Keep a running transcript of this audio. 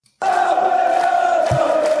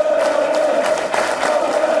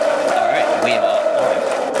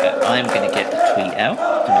I'm going to get the tweet out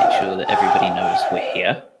to make sure that everybody knows we're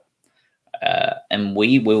here. And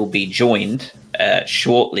we will be joined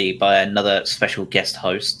shortly by another special guest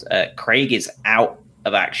host. Craig is out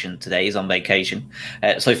of action today. He's on vacation.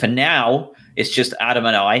 So for now, it's just Adam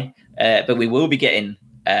and I. But we will be getting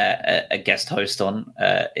a guest host on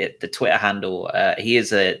the Twitter handle. He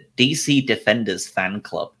is a DC Defenders fan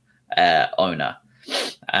club owner.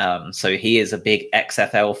 So he is a big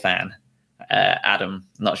XFL fan. Adam,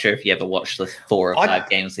 not sure if you ever watched the 4 or 5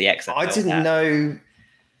 games of the XFL. I didn't know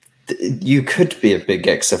you could be a big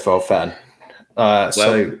XFL fan.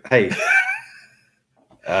 So, hey,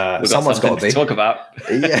 someone's got to be. Talk about.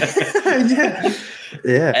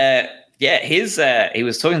 Yeah. He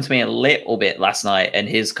was talking to me a little bit last night, and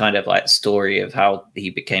his kind of like story of how he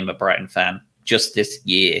became a Brighton fan just this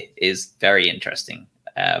year is very interesting.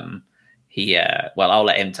 I'll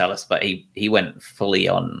let him tell us, but he went fully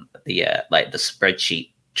on the the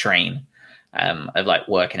spreadsheet train of like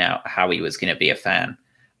working out how he was going to be a fan.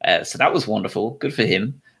 So that was wonderful. Good for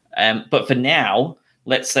him. But for now,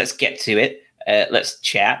 let's get to it. Let's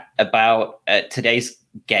chat about today's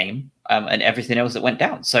game and everything else that went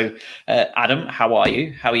down. So, Adam, how are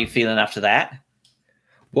you? How are you feeling after that?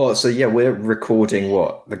 Well, so yeah, we're recording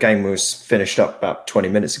the game was finished up about 20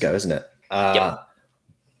 minutes ago, isn't it? Yep.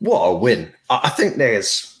 What a win. I think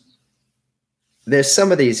there's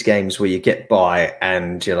some of these games where you get by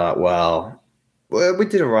and you're like, well, we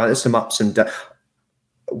did all right. There's some ups and downs.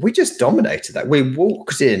 We just dominated that. We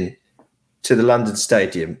walked in to the London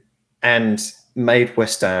Stadium and made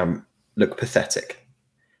West Ham look pathetic.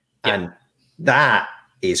 Yeah. And that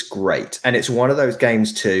is great. And it's one of those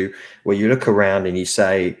games too, where you look around and you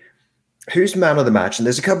say, who's man of the match? And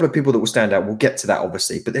there's a couple of people that will stand out. We'll get to that,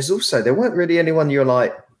 obviously. But there weren't really anyone you're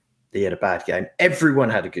like, they had a bad game. Everyone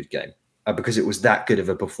had a good game because it was that good of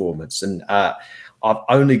a performance. And I've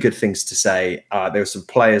only good things to say. There were some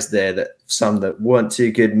players there some that weren't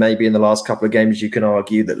too good. Maybe in the last couple of games, you can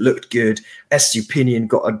argue that looked good. Estupinian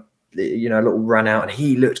got a little run out, and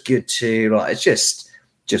he looked good too. Like it's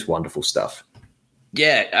just wonderful stuff.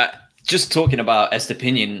 Yeah, just talking about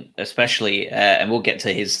Estupinian especially, and we'll get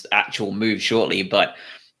to his actual move shortly. But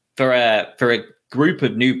for a group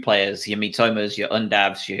of new players, your Mitomas, your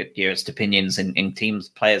Undavs, your Estupinians, and teams,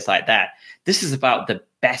 players like that, this is about the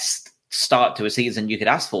best start to a season you could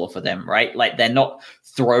ask for them, right? Like they're not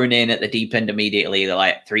thrown in at the deep end immediately. They're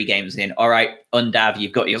like 3 games in. All right, Undav,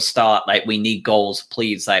 you've got your start. Like we need goals,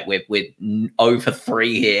 please. Like we're 0 for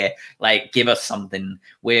 3 here. Like give us something.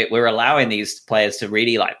 We're allowing these players to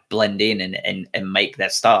really like blend in and make their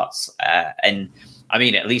starts. And I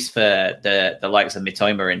mean, at least for the likes of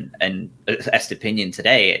Mitoma and Estupinian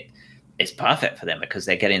today, it's perfect for them because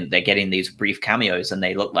they're getting these brief cameos and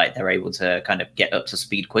they look like they're able to kind of get up to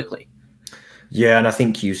speed quickly. Yeah, and I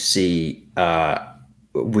think you see,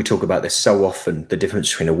 we talk about this so often, the difference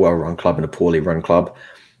between a well-run club and a poorly run club.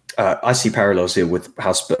 I see parallels here with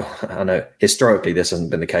how I know historically this hasn't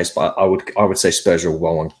been the case, but I would say Spurs are a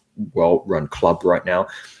well-run club right now.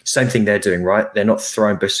 Same thing they're doing, right? They're not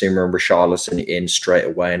throwing Basuma and Richarlison in straight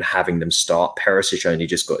away and having them start. Perisic only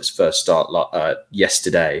just got his first start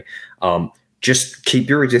yesterday. Just keep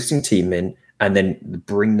your existing team in and then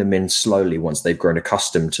bring them in slowly once they've grown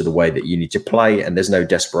accustomed to the way that you need to play and there's no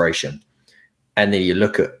desperation. And then you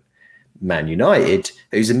look at Man United,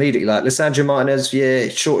 who's immediately like, Lisandro Martinez, yeah,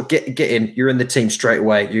 sure, get in. You're in the team straight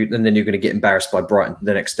away, and then you're going to get embarrassed by Brighton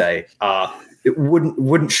the next day. It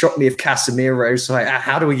wouldn't shock me if Casemiro's like,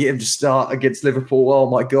 how do we get him to start against Liverpool? Oh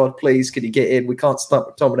my God, please, can you get in? We can't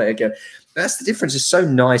start McTominay again. That's the difference. It's so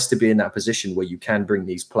nice to be in that position where you can bring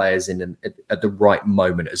these players in at the right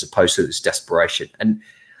moment as opposed to this desperation. And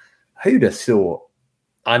who'd have thought?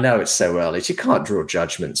 I know it's so early. You can't draw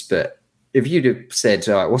judgments, but if you'd have said,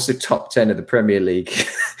 all right, what's the top 10 of the Premier League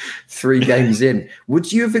 3 games in,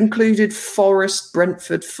 would you have included Forest,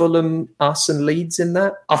 Brentford, Fulham, us and Leeds in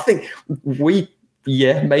that? I think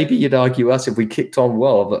maybe you'd argue us if we kicked on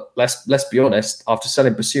well, but let's be honest, after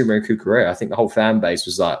selling Basuma and Cucurella, I think the whole fan base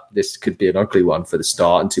was like, this could be an ugly one for the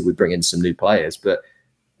start until we bring in some new players. But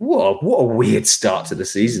what a weird start to the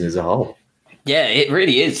season as a whole. Yeah, it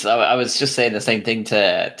really is. I was just saying the same thing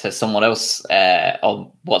to someone else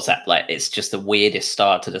on WhatsApp. Like, it's just the weirdest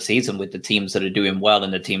start to the season with the teams that are doing well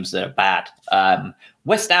and the teams that are bad.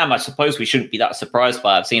 West Ham, I suppose we shouldn't be that surprised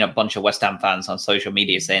by. I've seen a bunch of West Ham fans on social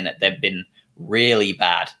media saying that they've been really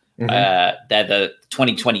bad. Mm-hmm. They're the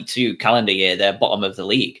 2022 calendar year. They're bottom of the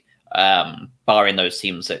league, barring those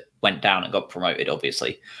teams that went down and got promoted,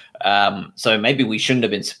 obviously. So maybe we shouldn't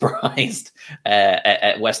have been surprised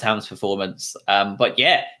at West Ham's performance. But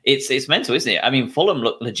yeah, it's mental, isn't it? I mean, Fulham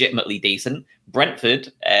looked legitimately decent.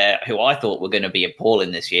 Brentford, who I thought were going to be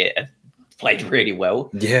appalling this year, have played really well.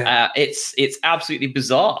 Yeah. It's absolutely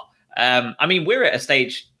bizarre. I mean, we're at a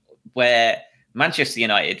stage where Manchester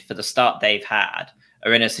United, for the start they've had,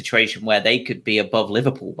 are in a situation where they could be above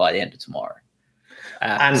Liverpool by the end of tomorrow.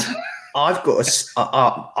 And I've got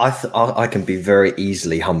I can be very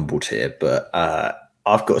easily humbled here, but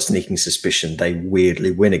I've got a sneaking suspicion they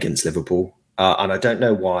weirdly win against Liverpool. And I don't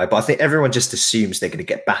know why, but I think everyone just assumes they're going to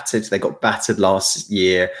get battered. They got battered last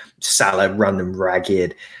year. Salah run them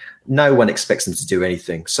ragged. No one expects them to do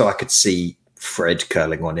anything. So I could see Fred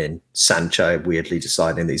curling one in, Sancho weirdly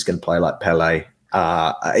deciding that he's going to play like Pele.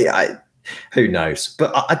 Who knows?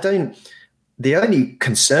 But I don't. The only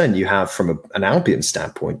concern you have from an Albion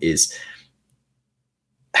standpoint is,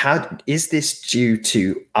 how is this due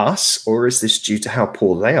to us, or is this due to how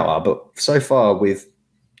poor they are? But so far, we've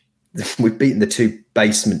beaten the two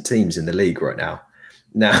basement teams in the league right now.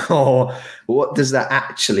 Now, what does that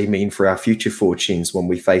actually mean for our future fortunes when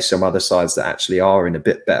we face some other sides that actually are in a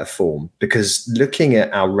bit better form? Because looking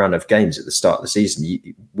at our run of games at the start of the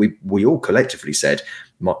season, we all collectively said it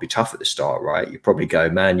might be tough at the start, right? You probably go,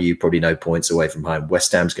 Man U probably no points away from home.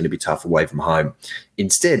 West Ham's going to be tough away from home.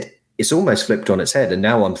 Instead, it's almost flipped on its head. And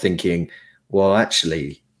now I'm thinking, well,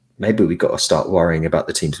 actually, maybe we got to start worrying about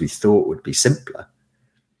the teams we thought would be simpler.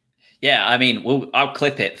 Yeah, I mean, I'll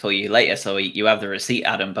clip it for you later so you have the receipt,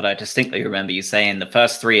 Adam, but I distinctly remember you saying the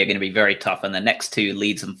first three are going to be very tough and the next two,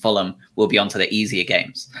 Leeds and Fulham, will be onto the easier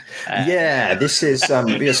games. Yeah, this is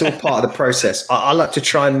it's all part of the process. I like to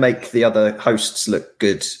try and make the other hosts look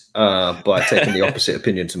good by taking the opposite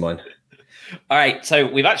opinion to mine. All right,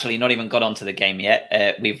 so we've actually not even got onto the game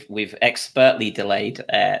yet. We've expertly delayed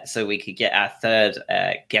so we could get our third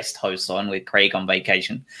guest host on with Craig on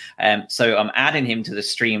vacation. So I'm adding him to the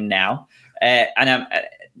stream now. And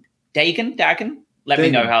Dagan? Let me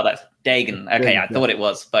know how that's Dagan. Okay, I thought it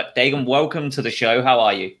was. But Dagan, welcome to the show. How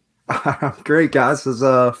are you? Great, guys. This is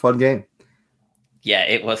a fun game. Yeah,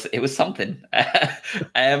 it was something.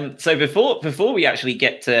 So before we actually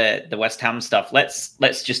get to the West Ham stuff,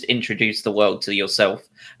 let's just introduce the world to yourself.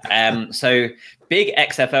 So big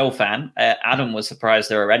XFL fan. Adam was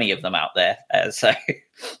surprised there are any of them out there. So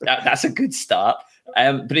that's a good start.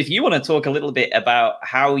 But if you want to talk a little bit about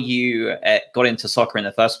how you got into soccer in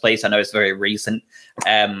the first place, I know it's very recent,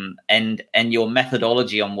 and your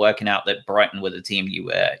methodology on working out that Brighton were the team you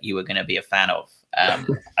were going to be a fan of.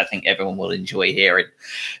 I think everyone will enjoy hearing.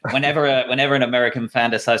 Whenever an American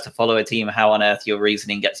fan decides to follow a team, how on earth your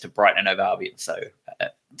reasoning gets to Brighton over Albion. So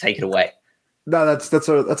take it away. No, that's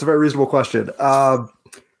a very reasonable question.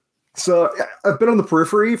 So I've been on the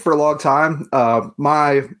periphery for a long time.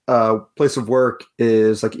 My place of work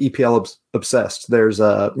is like EPL obsessed. There's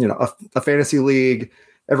a fantasy league.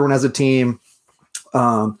 Everyone has a team.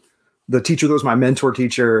 The teacher that was my mentor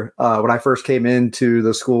teacher when I first came into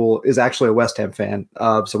the school is actually a West Ham fan.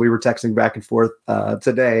 So we were texting back and forth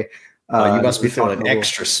today. You must be feeling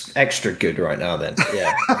extra good right now then.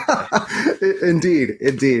 Yeah. Indeed.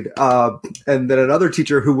 And then another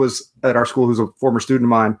teacher who was at our school, who's a former student of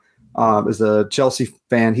mine, is a Chelsea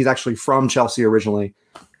fan. He's actually from Chelsea originally.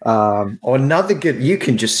 Another good, you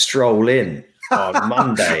can just stroll in on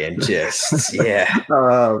Monday and just, yeah.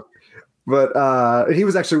 But he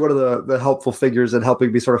was actually one of the helpful figures in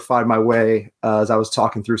helping me sort of find my way as I was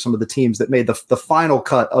talking through some of the teams that made the final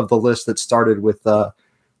cut of the list that started with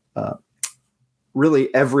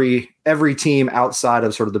really every team outside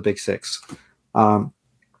of sort of the big six.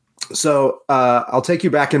 So I'll take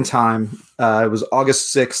you back in time. It was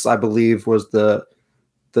August 6th, I believe, was the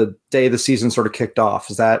day the season sort of kicked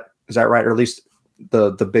off. Is that right? Or at least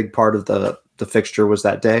the big part of the fixture was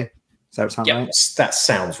that day. Does that sound right? That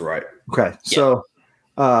sounds right. Okay. So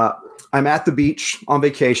I'm at the beach on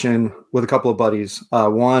vacation with a couple of buddies.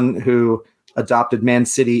 One who adopted Man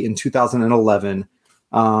City in 2011,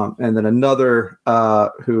 and then another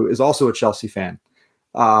who is also a Chelsea fan.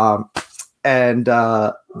 And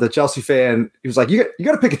the Chelsea fan, he was like, you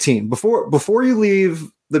got to pick a team. Before you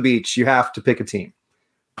leave the beach, you have to pick a team.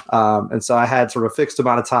 And so I had sort of a fixed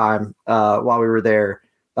amount of time while we were there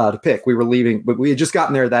to pick. We were leaving, but we had just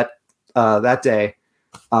gotten there that day.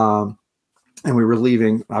 And we were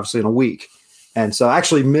leaving obviously in a week. And so I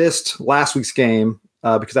actually missed last week's game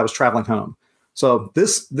because I was traveling home. So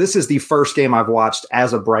this is the first game I've watched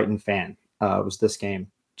as a Brighton fan. Was this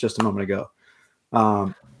game just a moment ago.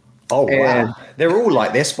 Oh, wow. They're all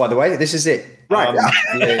like this, by the way. This is it. Right.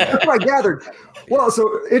 Yeah. That's what I gathered. Well, so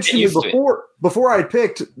interestingly, before I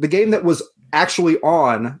picked the game that was actually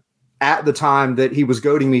on at the time that he was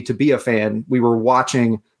goading me to be a fan, we were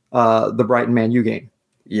watching the Brighton Man U game.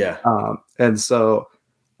 Yeah. And so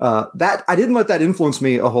that I didn't let that influence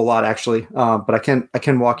me a whole lot, actually. But I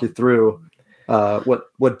can walk you through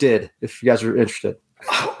what did, if you guys are interested.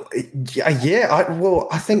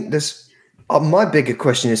 I think there's my bigger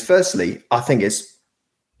question is, firstly, I think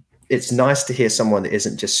it's nice to hear someone that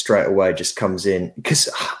isn't just straight away just comes in, because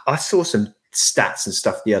I saw some stats and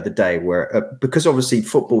stuff the other day where because obviously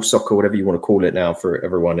football, soccer, whatever you want to call it now for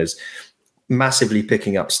everyone, is massively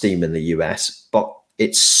picking up steam in the US, but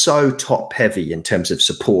it's so top heavy in terms of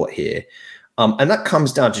support here. And that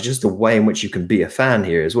comes down to just the way in which you can be a fan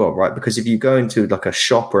here as well, right? Because if you go into like a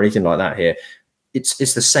shop or anything like that here, it's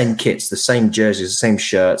the same kits, the same jerseys, the same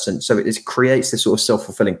shirts. And so it creates this sort of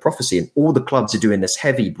self-fulfilling prophecy. And all the clubs are doing this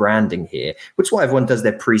heavy branding here, which is why everyone does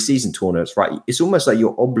their pre-season tournaments, right? It's almost like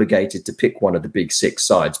you're obligated to pick one of the big six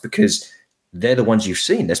sides because they're the ones you've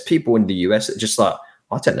seen. There's people in the US that are just like,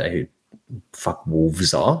 I don't know who fuck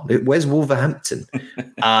Wolves are. Where's Wolverhampton?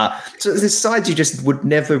 So there's sides you just would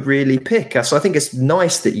never really pick. So I think it's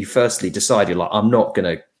nice that you firstly decide you're like, I'm not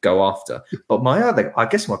going to go after. But I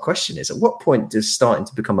guess my question is, at what point does starting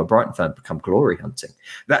to become a Brighton fan become glory hunting?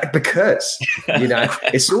 Because,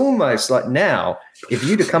 it's almost like now, if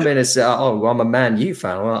you'd have come in and said, oh, I'm a Man U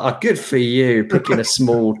fan, well, good for you, picking a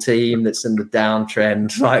small team that's in the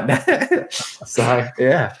downtrend like that. So,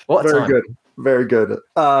 yeah. What Very time? good. Very good.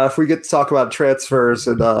 If we get to talk about transfers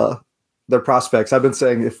and their prospects, I've been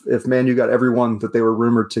saying if Man U got everyone that they were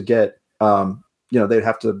rumored to get, they'd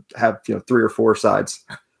have to have 3 or 4 sides.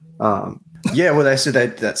 They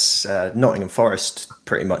said that's Nottingham Forest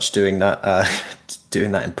pretty much doing that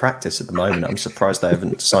in practice at the moment. I'm surprised they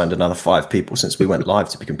haven't signed another 5 people since we went live,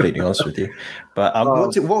 to be completely honest with you. But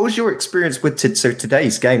what was your experience with so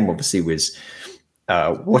today's game? Obviously, was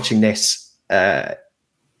watching this.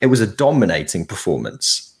 It was a dominating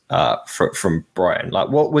performance from Brighton. Like,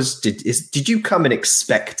 did you come in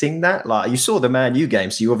expecting that? Like, you saw the Man U game,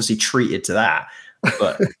 so you obviously treated to that.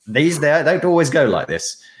 But they don't always go like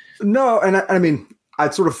this. No, and I mean, I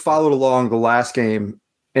sort of followed along the last game,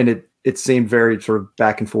 and it seemed very sort of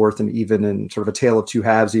back and forth and even, and sort of a tale of two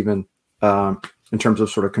halves, even in terms of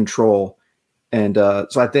sort of control. And so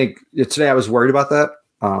I think today I was worried about that,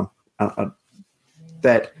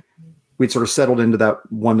 that we'd sort of settled into that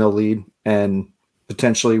 1-0 lead and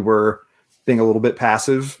potentially were being a little bit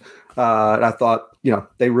passive. And I thought,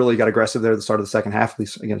 they really got aggressive there at the start of the second half, at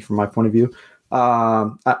least again, from my point of view.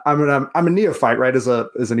 I'm a neophyte, right? As an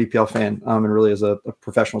EPL fan, and really as a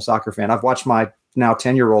professional soccer fan. I've watched my now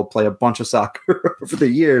 10-year-old play a bunch of soccer over the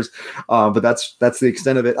years. But that's the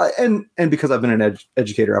extent of it. And because I've been an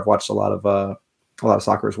educator, I've watched a lot of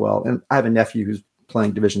soccer as well. And I have a nephew who's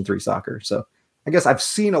playing Division 3 soccer. So I guess I've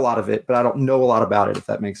seen a lot of it, but I don't know a lot about it, if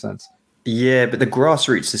that makes sense. Yeah, but the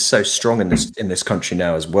grassroots is so strong in this country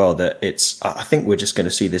now as well that I think we're just going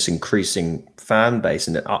to see this increasing fan base.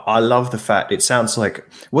 And I love the fact it sounds like,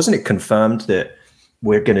 wasn't it confirmed that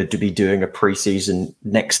we're going to be doing a preseason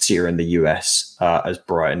next year in the US as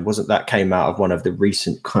Brighton? Wasn't that came out of one of the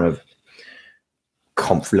recent kind of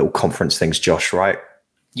little conference things, Josh, right?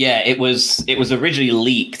 Yeah, it was originally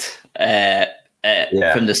leaked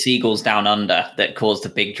from the Seagulls Down Under that caused a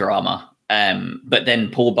big drama. But then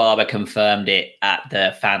Paul Barber confirmed it at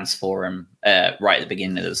the fans forum right at the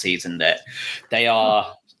beginning of the season that they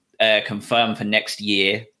are confirmed for next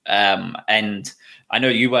year. And I know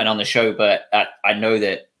you weren't on the show, but I know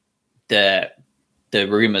that the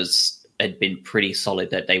rumors had been pretty solid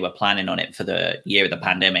that they were planning on it for the year of the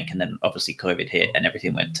pandemic. And then obviously COVID hit and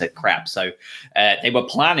everything went to crap. So they were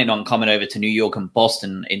planning on coming over to New York and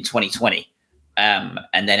Boston in 2020. And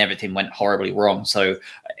then everything went horribly wrong. So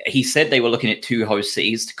he said they were looking at 2 host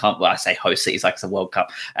cities to come. Well, I say host cities like it's a World Cup.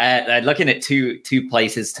 They're looking at two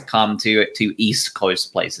places to come, two East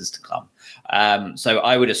Coast places to come. So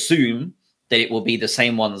I would assume that it will be the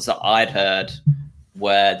same ones that I'd heard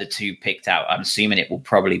were the 2 picked out. I'm assuming it will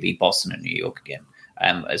probably be Boston and New York again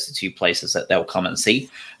as the 2 places that they'll come and see.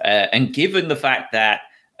 And given the fact that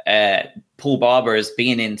Paul Barber has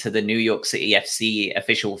been into the New York City FC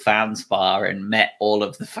official fans bar and met all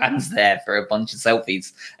of the fans there for a bunch of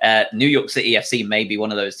selfies. New York City FC may be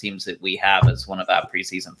one of those teams that we have as one of our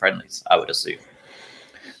preseason friendlies, I would assume.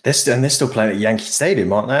 They're still playing at Yankee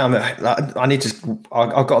Stadium, aren't they? I need to.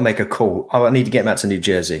 I've got to make a call. I need to get them out to New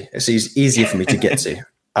Jersey. It's easier for me to get to.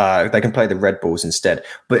 They can play the Red Bulls instead.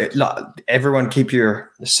 But everyone,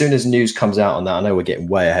 as soon as news comes out on that, I know we're getting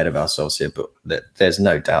way ahead of ourselves here, but there's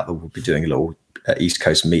no doubt that we'll be doing a little East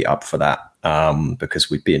Coast meetup for that because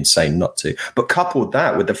we'd be insane not to. But coupled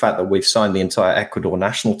that with the fact that we've signed the entire Ecuador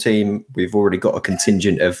national team, we've already got a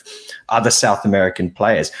contingent of other South American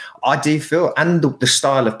players. I do feel, and the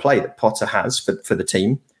style of play that Potter has for the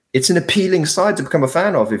team, it's an appealing side to become a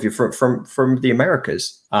fan of if you're from the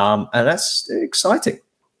Americas, and that's exciting.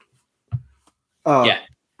 Yeah.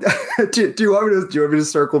 Do you want me to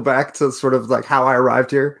circle back to sort of like how I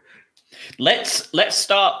arrived here? Let's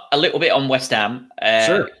start a little bit on West Ham.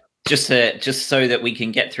 Sure. Just so that we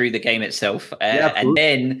can get through the game itself, Yeah, and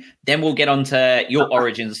then we'll get on to your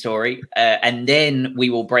origin story, and then we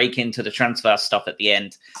will break into the transfer stuff at the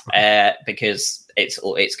end, because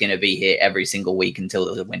it's going to be here every single week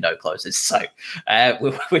until the window closes. So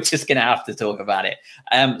we're just going to have to talk about it.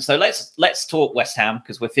 So let's talk West Ham,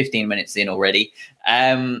 because we're 15 minutes in already.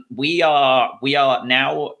 We are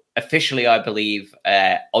now officially, I believe,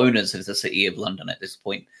 owners of the City of London at this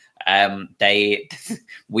point.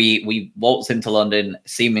 We waltz into London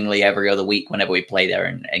seemingly every other week whenever we play there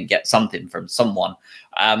and get something from someone.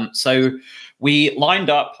 So we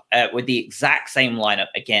lined up with the exact same lineup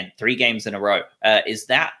again, 3 games in a row. Is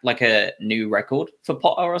that like a new record for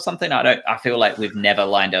Potter or something? I feel like we've never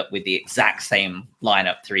lined up with the exact same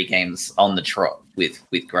lineup 3 games on the trot with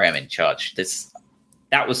Graham in charge.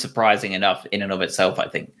 That was surprising enough in and of itself, I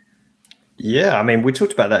think. Yeah, I mean, we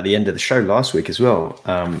talked about that at the end of the show last week as well.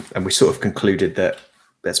 And we sort of concluded that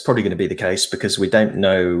that's probably going to be the case because we don't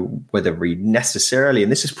know whether we necessarily,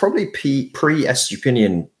 and this is probably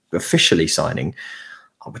pre-Estupinian officially signing,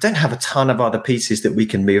 we don't have a ton of other pieces that we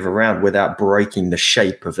can move around without breaking the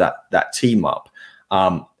shape of that team up.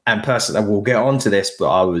 And personally, we'll get on to this, but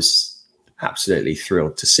I was absolutely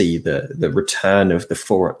thrilled to see the return of the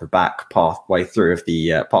 4 at the back partway through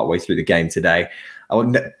the game today.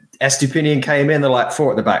 Estupinian came in, they're like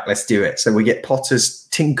 4 at the back, let's do it. So we get Potter's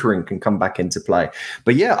tinkering can come back into play.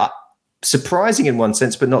 But yeah, surprising in one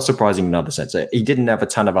sense, but not surprising in another sense. He didn't have a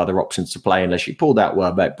ton of other options to play unless you pulled out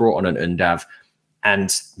Welbeck, brought on an Undav.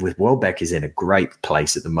 And with Welbeck is in a great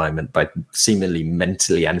place at the moment, both seemingly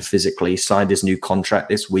mentally and physically. Signed his new contract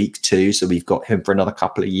this week too, so we've got him for another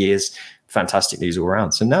couple of years. Fantastic news all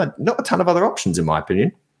around. So no, not a ton of other options in my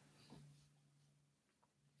opinion.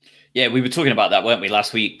 Yeah, we were talking about that, weren't we,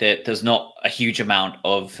 last week? That there's not a huge amount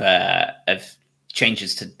of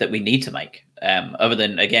changes that we need to make, other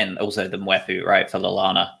than again also the Mwepu, right, for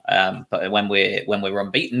Lallana. But when we're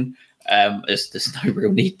unbeaten, there's no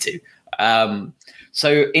real need to.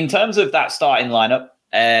 So in terms of that starting lineup,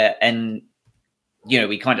 and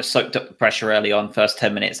we kind of soaked up the pressure early on, first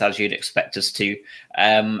 10 minutes, as you'd expect us to.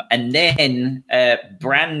 And then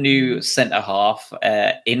brand new centre-half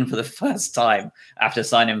in for the first time after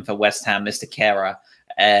signing for West Ham, Mr. Kehrer.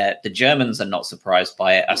 The Germans are not surprised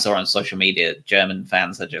by it. I saw on social media, German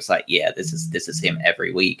fans are just like, yeah, this is him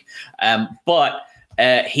every week. But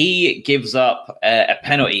he gives up a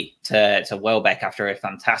penalty to Welbeck after a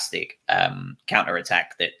fantastic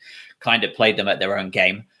counter-attack that kind of played them at their own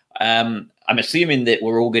game. I'm assuming that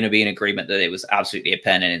we're all going to be in agreement that it was absolutely a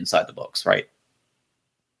pen and inside the box, right?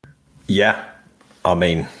 Yeah. I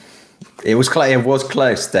mean, it was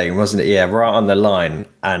close, Dane, wasn't it? Yeah, right on the line.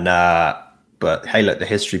 And but hey, look, the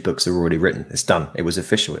history books are already written. It's done. It was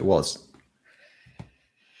official. It was.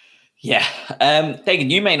 Yeah.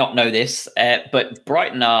 Dagan, you may not know this, but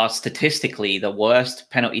Brighton are statistically the worst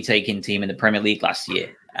penalty-taking team in the Premier League last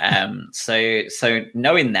year. So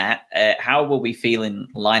knowing that, how will we feeling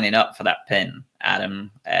lining up for that pen, Adam,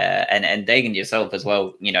 and Dagan yourself as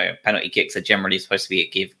well? Penalty kicks are generally supposed to be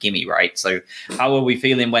a gimme, right? So how are we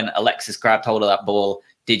feeling when Alexis grabbed hold of that ball?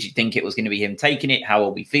 Did you think it was going to be him taking it? How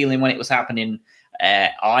are we feeling when it was happening?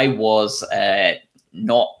 I was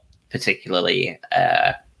not particularly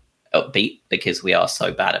upbeat because we are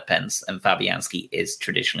so bad at pens, and Fabianski is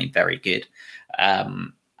traditionally very good.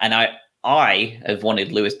 And I have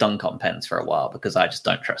wanted Lewis Dunk on pens for a while because I just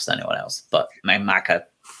don't trust anyone else. But Maka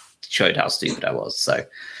showed how stupid I was. So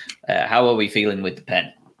how are we feeling with the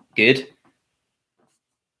pen? Good?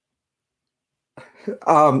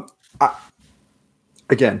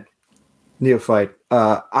 Again, neophyte.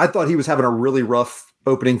 I thought he was having a really rough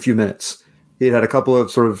opening few minutes. He had a couple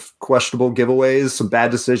of sort of questionable giveaways, some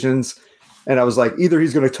bad decisions. And I was like, either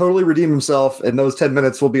he's going to totally redeem himself and those 10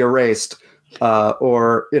 minutes will be erased,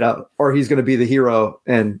 or he's going to be the hero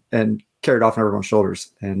and carried off on everyone's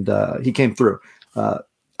shoulders. And he came through.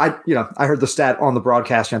 I heard the stat on the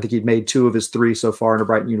broadcast, and I think he'd made 2 of his 3 so far in a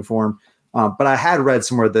Brighton uniform. But I had read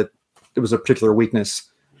somewhere that it was a particular weakness.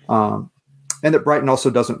 And that Brighton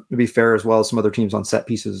also doesn't, to be fair, as well as some other teams on set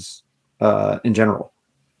pieces in general.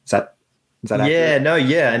 Is that Is that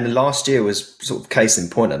accurate? And last year was sort of case in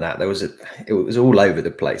point of that. It was all over the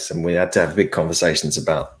place, and we had to have big conversations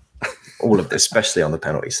about all of this, especially on the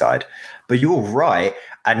penalty side. But you're right,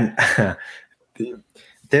 and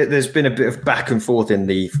there's been a bit of back and forth in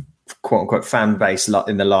the quote unquote fan base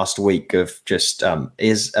in the last week of just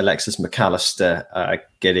is Alexis McAllister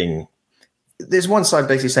getting. There's one side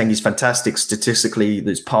basically saying he's fantastic statistically,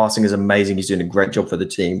 his passing is amazing, he's doing a great job for the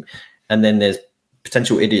team, and then there's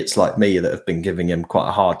potential idiots like me that have been giving him quite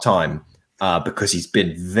a hard time because he's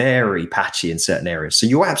been very patchy in certain areas. So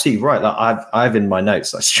you're absolutely right. Like I've in my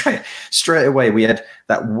notes, like straight away we had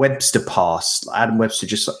that Webster pass. Adam Webster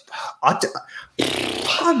just I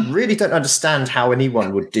really don't understand how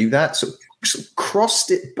anyone would do that. So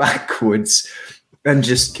crossed it backwards and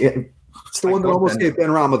just it's the one that almost gave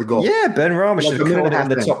Ben Rama the goal. Yeah, Ben Rama should have caught it in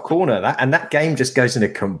the top corner. That game just goes in a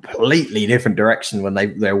completely different direction when they're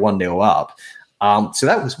 1-0 up. So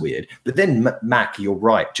that was weird. But then Mac, you're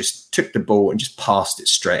right, just took the ball and just passed it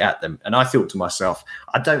straight at them. And I thought to myself,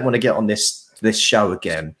 I don't want to get on this show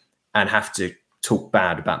again and have to talk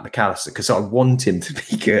bad about McAllister because I want him to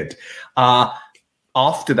be good.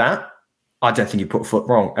 After that, I don't think he put a foot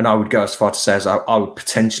wrong. And I would go as far to say as I would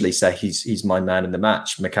potentially say he's my man in the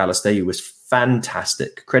match. McAllister, he was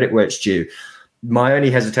fantastic. Credit where it's due. My only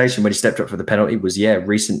hesitation when he stepped up for the penalty was,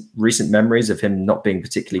 recent memories of him not being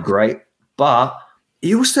particularly great. But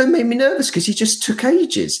he also made me nervous because he just took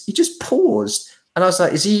ages. He just paused. And I was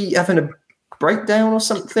like, is he having a breakdown or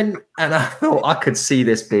something? And I thought I could see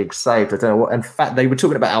this being saved. I don't know what. In fact, they were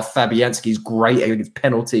talking about how Fabianski's great at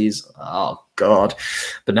penalties. Oh, God.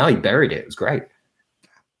 But now he buried it. It was great.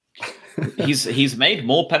 He's made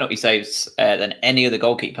more penalty saves than any other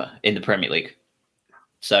goalkeeper in the Premier League.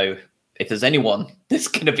 So if there's anyone that's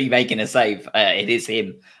going to be making a save, it is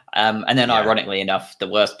him. And then, ironically enough, the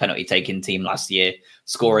worst penalty taking team last year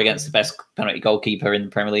score against the best penalty goalkeeper in the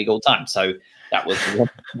Premier League all time. So that was a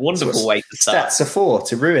wonderful way to start. Stats are for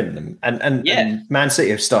to ruin them. And Man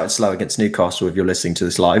City have started slow against Newcastle. If you're listening to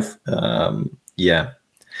this live,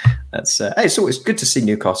 that's it's always good to see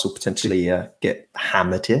Newcastle potentially get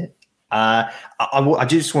hammered here. I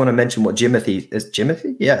just want to mention what Jimothy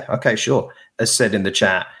has said in the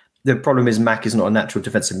chat. The problem is Mac is not a natural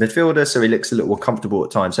defensive midfielder, so he looks a little uncomfortable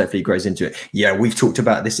at times. Hopefully he grows into it. Yeah, we've talked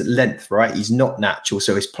about this at length, right? He's not natural,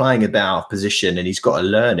 so he's playing a bit out of position and he's got to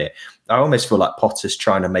learn it. I almost feel like Potter's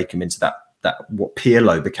trying to make him into that what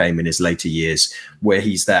Pirlo became in his later years, where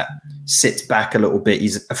he's that sits back a little bit.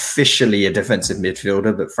 He's officially a defensive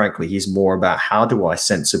midfielder, but frankly, he's more about how do I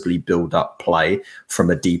sensibly build up play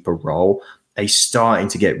from a deeper role. He's starting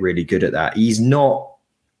to get really good at that. He's not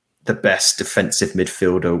the best defensive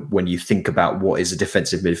midfielder when you think about what is a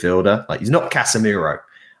defensive midfielder. Like, he's not Casemiro.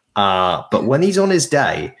 But when he's on his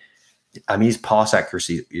day, I mean, his pass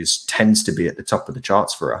accuracy tends to be at the top of the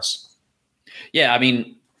charts for us. Yeah, I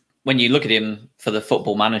mean, when you look at him, for the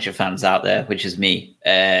Football Manager fans out there, which is me,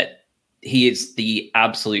 he is the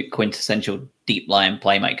absolute quintessential deep line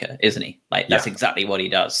playmaker, isn't he? Like, that's exactly what he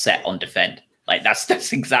does, set on defend. Like,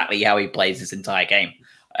 that's exactly how he plays this entire game.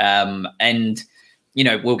 And you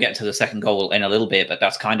know, we'll get to the second goal in a little bit, but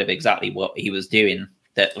that's kind of exactly what he was doing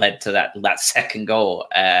that led to that second goal.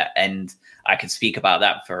 And I could speak about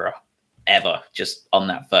that forever, just on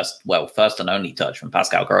that first and only touch from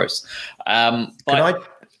Pascal Gross. I'm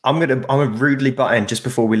gonna rudely butt in just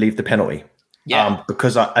before we leave the penalty. Yeah.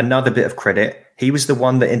 Because another bit of credit, he was the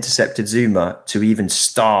one that intercepted Zuma to even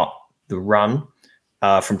start the run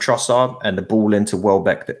from Trossard and the ball into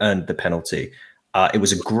Welbeck that earned the penalty. It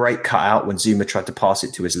was a great cutout when Zuma tried to pass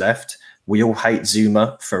it to his left. We all hate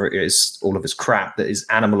Zuma for all of his crap, that is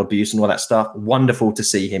animal abuse and all that stuff. Wonderful to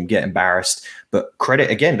see him get embarrassed. But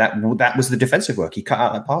credit again, that was the defensive work. He cut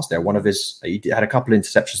out that pass there. He had a couple of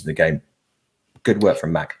interceptions in the game. Good work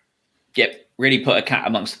from Mac. Yep, really put a cat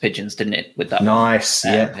amongst the pigeons, didn't it? With that, nice.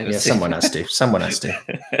 Someone has to. Someone has to.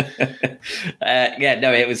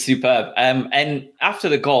 It was superb. And after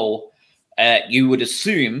the goal, you would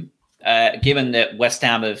assume, given that West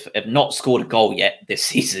Ham have not scored a goal yet this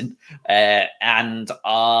season and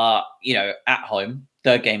are, at home,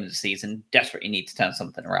 third game of the season, desperately need to turn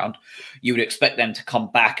something around, you would expect them to come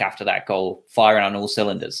back after that goal, firing on all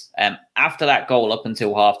cylinders. After that goal, up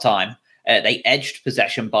until half-time, they edged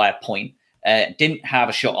possession by a point, didn't have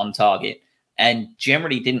a shot on target, and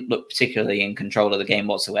generally didn't look particularly in control of the game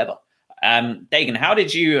whatsoever. Dagan,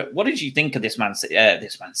 what did you think of this Man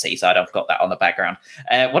City side? I've got that on the background.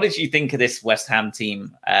 What did you think of this West Ham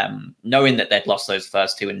team, knowing that they'd lost those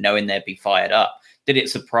first two and knowing they'd be fired up? Did it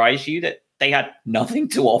surprise you that they had nothing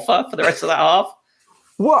to offer for the rest of that half?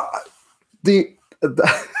 Well,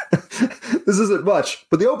 this isn't much,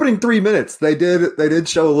 but the opening 3 minutes they did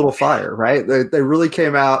show a little fire, right? They really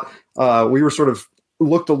came out. We were sort of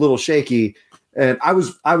looked a little shaky, and I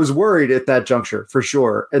was worried at that juncture for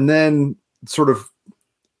sure. And then sort of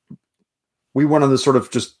we went on this sort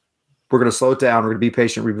of just, we're going to slow it down. We're going to be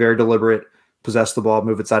patient. We're very deliberate, possess the ball,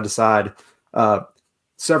 move it side to side.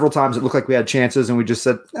 Several times it looked like we had chances, and we just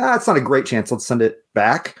said, it's not a great chance. Let's send it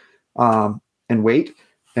back and wait.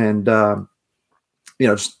 And,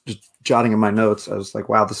 just jotting in my notes, I was like,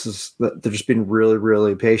 wow, they're just being really,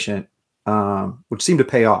 really patient, which seemed to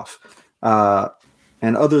pay off.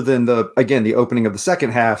 And other than the opening of the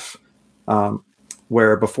second half,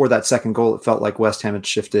 where before that second goal, it felt like West Ham had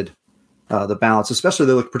shifted the balance, especially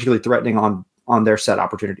they looked particularly threatening on their set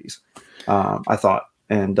opportunities, I thought.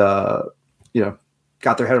 And,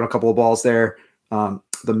 got their head on a couple of balls there. The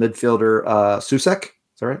midfielder, Susek,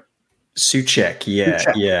 is that right? Souček, yeah.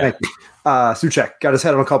 Thank you. Souček got his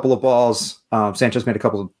head on a couple of balls. Sanchez made a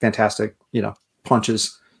couple of fantastic,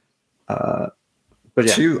 punches. But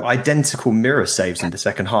yeah, 2 identical mirror saves in the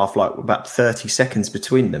second half, like about 30 seconds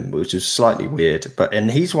between them, which is slightly weird. And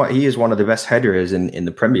he is one of the best headers in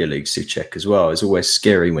the Premier League, Souček, as well. It's always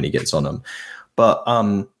scary when he gets on them. But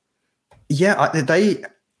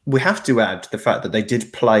we have to add the fact that they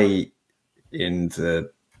did play in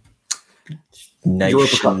the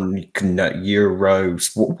Euros.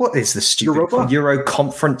 What is the stupid Euro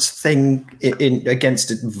conference thing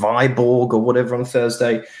against Viborg or whatever on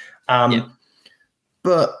Thursday?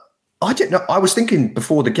 But I didn't know. I was thinking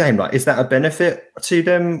before the game, like, is that a benefit to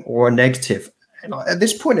them or a negative? And at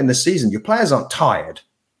this point in the season, your players aren't tired.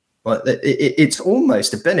 But it's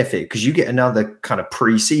almost a benefit because you get another kind of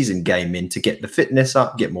pre-season game in to get the fitness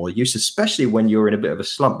up, get more use, especially when you're in a bit of a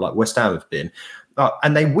slump like West Ham have been.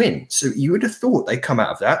 And they win. So you would have thought they come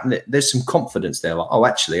out of that and there's some confidence there. Like, oh,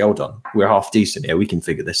 actually, hold on. We're half decent here. We can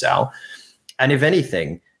figure this out. And if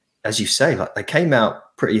anything, as you say, like, they came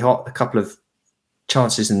out pretty hot, a couple of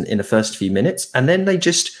chances in the first few minutes. And then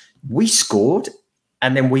we scored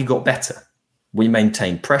and then we got better. We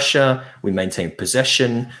maintained pressure. We maintained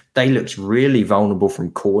possession. They looked really vulnerable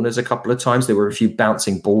from corners a couple of times. There were a few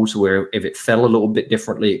bouncing balls where if it fell a little bit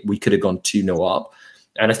differently, we could have gone 2-0 up.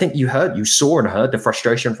 And I think you saw and heard the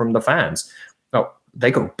frustration from the fans. Oh,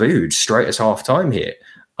 they got booed straight as half time here.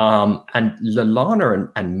 And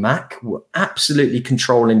Lallana and Mack were absolutely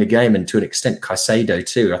controlling the game, and to an extent Caicedo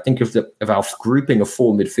too. I think of our grouping of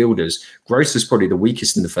 4 midfielders, Gross was probably the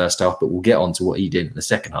weakest in the first half, but we'll get on to what he did in the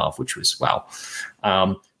second half, which was wow.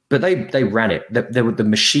 But they ran it. The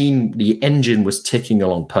machine, the engine was ticking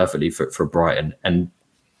along perfectly for Brighton. And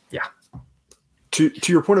yeah.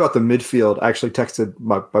 To your point about the midfield, I actually texted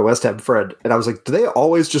my West Ham friend, and I was like, do they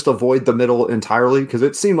always just avoid the middle entirely? Because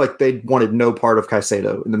it seemed like they wanted no part of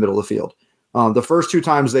Caicedo in the middle of the field. The first 2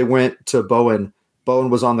 times they went to Bowen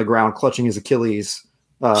was on the ground clutching his Achilles.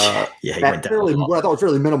 He went down. What I thought was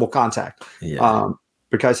really minimal contact. Yeah.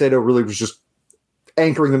 But Caicedo really was just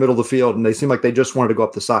anchoring the middle of the field, and they seemed like they just wanted to go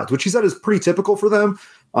up the sides, which he said is pretty typical for them.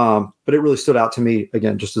 But it really stood out to me,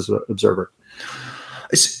 again, just as an observer.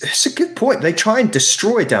 It's a good point. They try and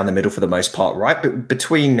destroy down the middle for the most part, right? But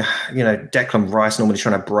between Declan Rice normally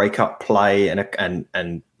trying to break up play and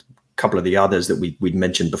a couple of the others that we'd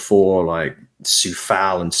mentioned before, like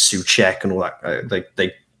Soufal and Souček and all that,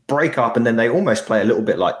 they break up and then they almost play a little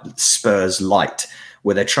bit like Spurs light,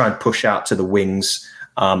 where they try and push out to the wings.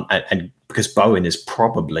 And because Bowen is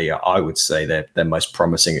probably, I would say, their most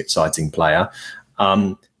promising, exciting player.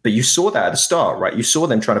 But you saw that at the start, right? You saw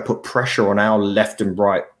them trying to put pressure on our left and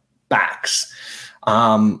right backs.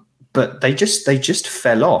 But they just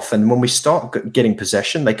fell off. And when we start getting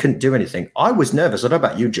possession, they couldn't do anything. I was nervous. I don't know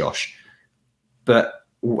about you, Josh, but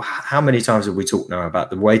how many times have we talked now about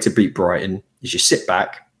the way to beat Brighton is you sit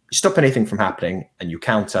back, you stop anything from happening, and you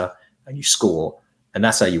counter and you score. And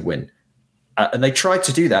that's how you win. And they tried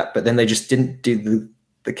to do that, but then they just didn't do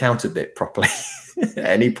the counter bit properly at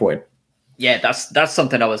any point. Yeah, that's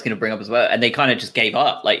something I was going to bring up as well. And they kind of just gave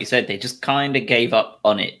up. Like you said, they just kind of gave up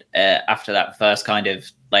on it after that first kind of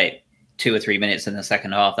like 2 or 3 minutes in the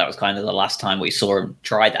second half. That was kind of the last time we saw them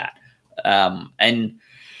try that. And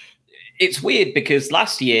it's weird because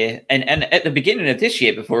last year and at the beginning of this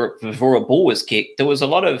year, before a ball was kicked, there was a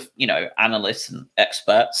lot of, analysts and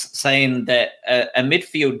experts saying that a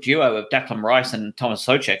midfield duo of Declan Rice and Thomas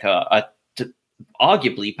Souček are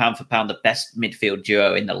arguably pound for pound the best midfield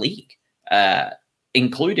duo in the league.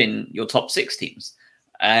 Including your top 6 teams.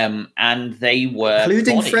 And they were...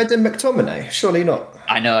 Including Fred and McTominay? Surely not.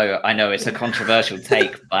 I know, it's a controversial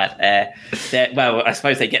take, but well, I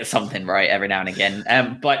suppose they get something right every now and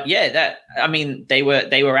again. But yeah, they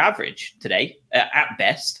were average today at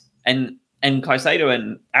best, and Caicedo,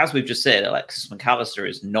 and as we've just said, Alexis McAllister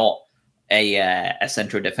is not a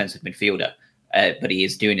central defensive midfielder, but he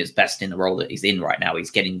is doing his best in the role that he's in right now.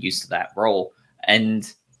 He's getting used to that role,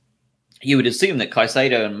 and you would assume that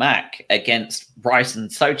Caicedo and Mac against Rice and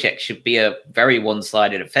Souček should be a very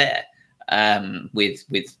one-sided affair, with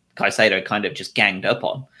Caicedo kind of just ganged up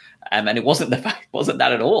on, and it wasn't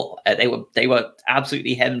that at all. They were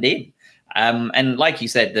absolutely hemmed in, and like you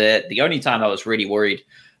said, the only time I was really worried,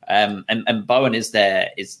 and Bowen is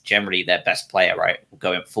generally their best player, right,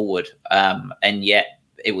 going forward, and yet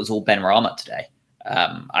it was all Benrahma today.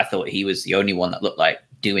 I thought he was the only one that looked like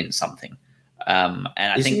doing something. And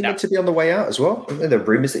I think he meant to be on the way out as well? Are there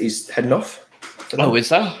rumours that he's heading off? Oh, is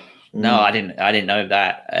there? No, I didn't know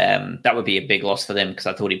that. That would be a big loss for them because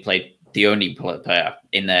I thought he played the only player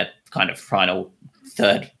in their kind of final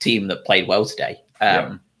third team that played well today.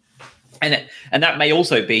 And that may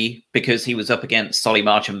also be because he was up against Solly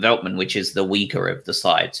March and Veltman, which is the weaker of the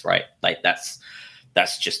sides, right? Like that's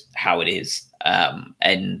just how it is.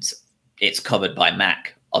 And it's covered by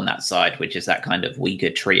Mac on that side, which is that kind of weaker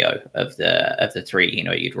trio of the three. You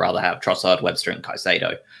know, you'd rather have Trossard, Webster, and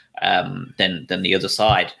Caicedo than the other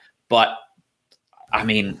side. But I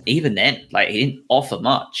mean, even then, like he didn't offer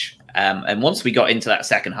much. And once we got into that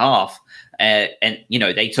second half, and you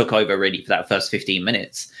know they took over really for that first 15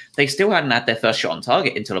 minutes, they still hadn't had their first shot on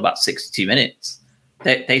target until about 62 minutes.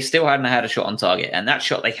 They still hadn't had a shot on target, and that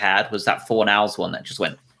shot they had was that Fornals one that just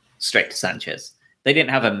went straight to Sanchez. They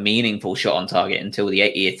didn't have a meaningful shot on target until the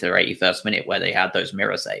 80th or 81st minute where they had those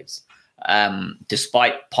mirror saves.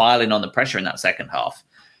 Despite piling on the pressure in that second half,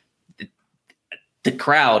 the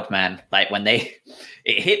crowd, man, like when it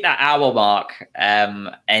hit that hour mark,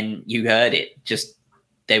 and you heard it, just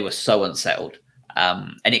they were so unsettled.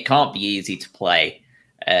 And it can't be easy to play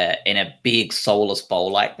in a big soulless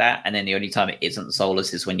bowl like that. And then the only time it isn't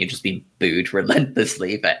soulless is when you're just being booed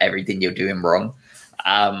relentlessly for everything you're doing wrong.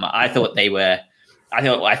 I thought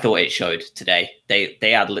it showed today.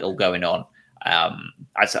 They had little going on.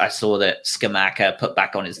 I saw that Scamacca put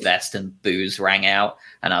back on his vest and boos rang out,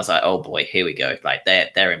 and I was like, "Oh boy, here we go! Like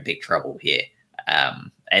they're in big trouble here."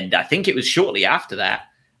 And I think it was shortly after that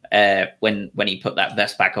when he put that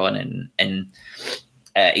vest back on and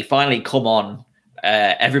he finally come on.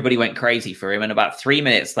 Everybody went crazy for him, and about 3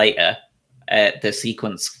 minutes later, the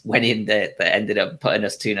sequence went in that ended up putting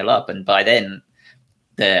us 2-0 up, and by then.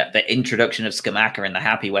 The introduction of Scamacca and the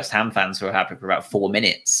happy West Ham fans were happy for about 4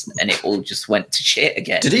 minutes, and it all just went to shit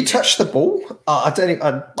again. Did he touch the ball? I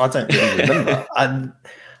don't really remember.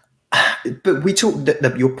 But we talked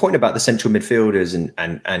your point about the central midfielders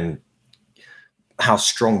and how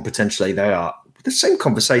strong potentially they are. The same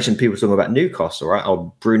conversation people talking about Newcastle, right?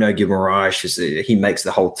 Oh, Bruno Guimaraes, he makes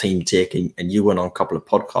the whole team tick, and you went on a couple of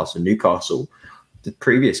podcasts in Newcastle the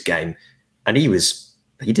previous game, and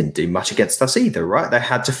he didn't do much against us either, right? They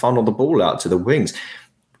had to funnel the ball out to the wings.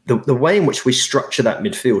 The way in which we structure that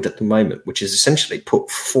midfield at the moment, which is essentially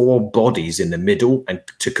put 4 bodies in the middle and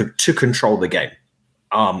to control the game.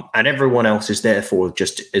 And everyone else is therefore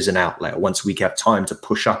just as an outlet once we have time to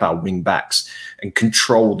push up our wing backs and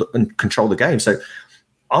control the game. So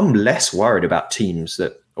I'm less worried about teams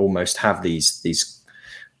that almost have these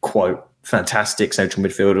quote fantastic central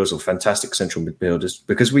midfielders or fantastic central midfielders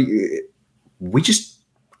because we just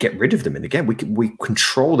get rid of them in the game. We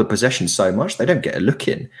control the possession so much they don't get a look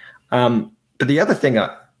in. But the other thing,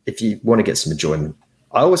 if you want to get some enjoyment,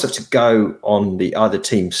 I always have to go on the other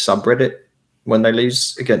team's subreddit when they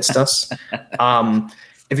lose against us.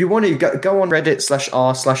 If you want to go on Reddit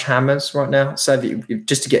 /r/Hammers right now, so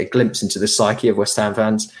just to get a glimpse into the psyche of West Ham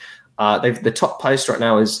fans. The top post right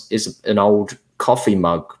now is an old coffee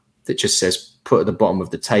mug that just says "put at the bottom of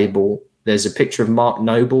the table." There's a picture of Mark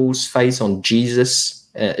Noble's face on Jesus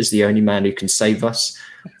as the only man who can save us.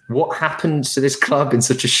 What happened to this club in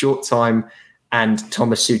such a short time? And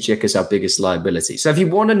Thomas Souček is our biggest liability. So if you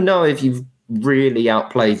want to know if you've really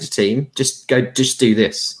outplayed the team, just do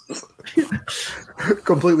this.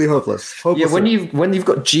 Completely hopeless. Yeah, when you've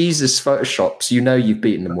got Jesus photoshops, you know you've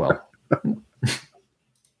beaten them well.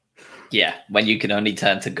 Yeah, when you can only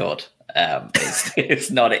turn to God.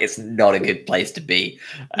 It's not a good place to be.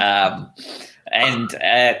 I'm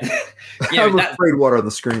afraid water on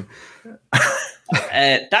the screen.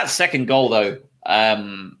 That second goal, though,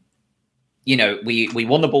 we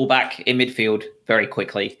won the ball back in midfield very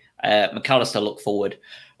quickly. McAllister looked forward,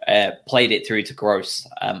 played it through to Gross,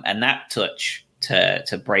 and that touch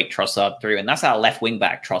to break Trossard through. And that's our left wing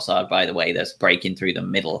back, Trossard, by the way, that's breaking through the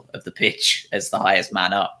middle of the pitch as the highest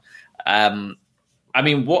man up. I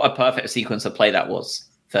mean, what a perfect sequence of play that was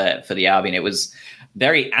for the Albion. It was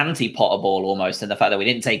very anti-Potter ball almost, and the fact that we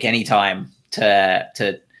didn't take any time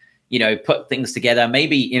to put things together.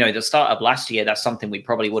 Maybe, the start of last year, that's something we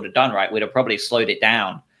probably would have done, right? We'd have probably slowed it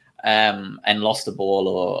down and lost the ball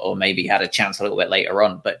or maybe had a chance a little bit later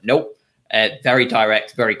on. But nope, very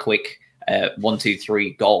direct, very quick,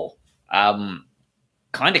 1-2-3 goal.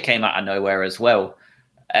 Kind of came out of nowhere as well.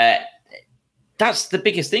 That's the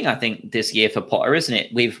biggest thing, I think, this year for Potter, isn't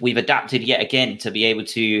it? We've adapted yet again to be able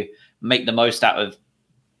to make the most out of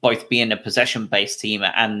both being a possession-based team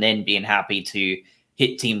and then being happy to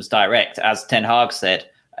hit teams direct. As Ten Hag said,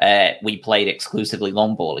 we played exclusively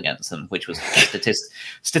long ball against them, which was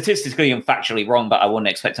statistically and factually wrong, but I wouldn't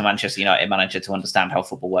expect a Manchester United manager to understand how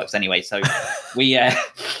football works anyway. So we,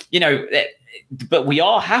 but we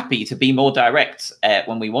are happy to be more direct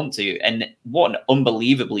when we want to. And what an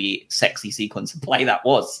unbelievably sexy sequence of play that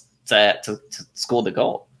was to score the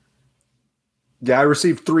goal. Yeah, I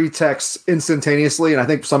received 3 texts instantaneously, and I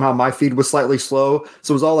think somehow my feed was slightly slow.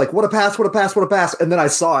 So it was all like, what a pass, what a pass, what a pass. And then I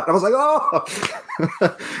saw it. And I was like, oh!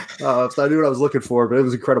 So I knew what I was looking for, but it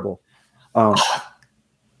was incredible.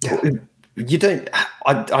 You don't.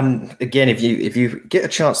 Again, if you get a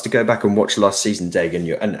chance to go back and watch last season,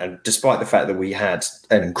 Dagan, and despite the fact that we had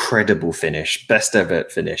an incredible finish, best ever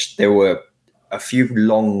finish, there were a few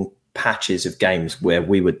long patches of games where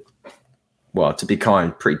we would, well, to be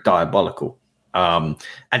kind, pretty diabolical. And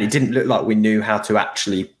it didn't look like we knew how to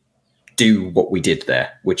actually do what we did there,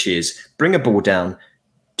 which is bring a ball down,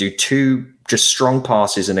 do 2 just strong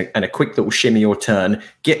passes and a quick little shimmy or turn,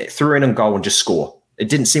 get it through in and goal and just score. It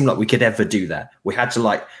didn't seem like we could ever do that. We had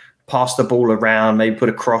to pass the ball around, maybe put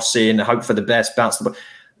a cross in, hope for the best, bounce the ball.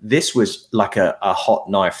 This was like a hot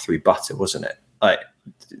knife through butter, wasn't it? Like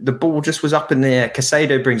the ball just was up in the air.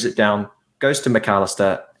 Caicedo brings it down, goes to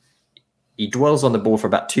McAllister. He dwells on the ball for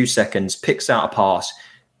about 2 seconds, picks out a pass.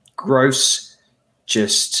 Gross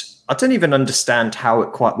just, I don't even understand how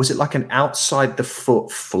it quite, was it like an outside the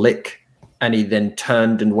foot flick and he then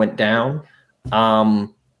turned and went down?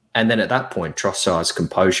 And then at that point, Trossard's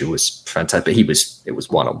composure was fantastic. But it was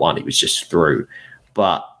one-on-one. He was just through.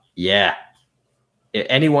 But yeah,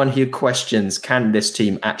 anyone who questions, can this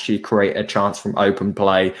team actually create a chance from open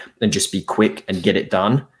play and just be quick and get it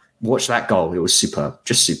done? Watch that goal. It was superb.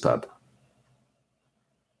 Just superb.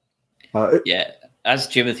 Yeah, as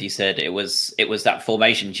Jimothy said, it was that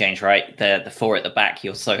formation change, right? The 4 at the back,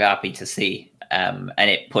 you're so happy to see. And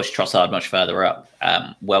it pushed Trossard much further up.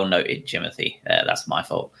 Well noted, Jimothy. That's my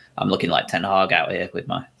fault. I'm looking like Ten Hag out here with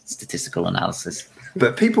my statistical analysis.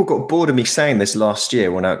 But people got bored of me saying this last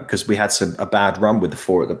year because we had a bad run with the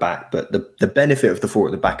 4 at the back. But the benefit of the 4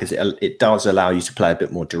 at the back is it does allow you to play a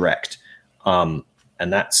bit more direct. And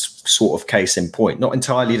that's sort of case in point. Not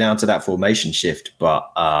entirely down to that formation shift,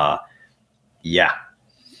 but yeah,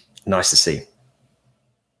 nice to see.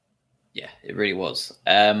 Yeah, it really was.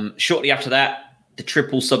 Shortly after that, the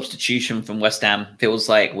triple substitution from West Ham. Feels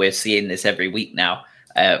like we're seeing this every week now.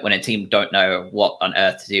 When a team don't know what on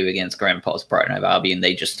earth to do against Graham Potter's Brighton & Hove Albion,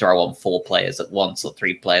 they just throw on 4 players at once or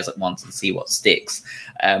 3 players at once and see what sticks.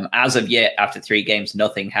 As of yet, after 3 games,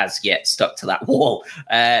 nothing has yet stuck to that wall.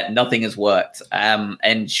 Nothing has worked.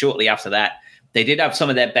 And shortly after that, they did have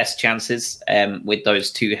some of their best chances with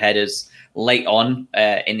those 2 headers late on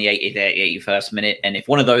in the 81st minute. And if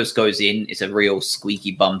one of those goes in, it's a real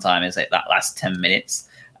squeaky bum time, is it, that last 10 minutes.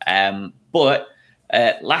 But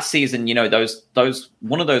last season, those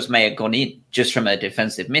one of those may have gone in just from a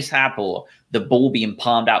defensive mishap, or the ball being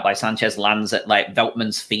palmed out by Sanchez lands at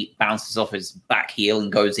Veltman's feet, bounces off his back heel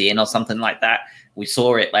and goes in or something like that. We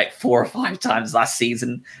saw it 4 or 5 times last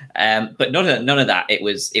season. But none of that. It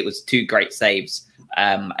was 2 great saves.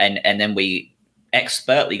 And then we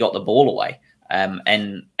expertly got the ball away.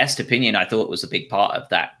 And Estepinian, I thought, was a big part of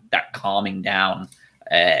that calming down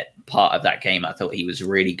part of that game. I thought he was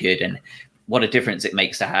really good. And what a difference it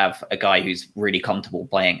makes to have a guy who's really comfortable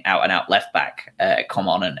playing out and out left back come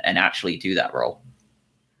on and actually do that role.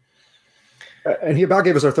 And he about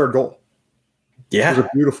gave us our 3rd goal. Yeah. It was a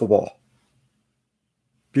beautiful ball.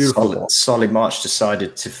 Beautiful ball. Solly March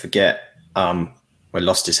decided to forget,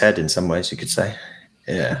 lost his head in some ways, you could say.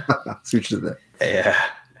 Yeah. Yeah.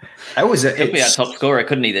 Could be our top scorer,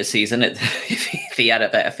 couldn't he, this season, if he had a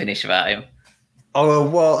better finish about him? Oh,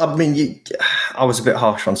 well, I mean, I was a bit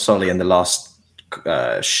harsh on Solly in the last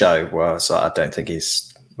show where I don't think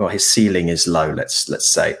his ceiling is low,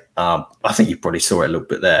 let's say. I think you probably saw it a little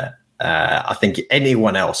bit there. I think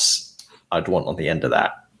anyone else I'd want on the end of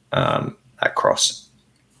that. that cross.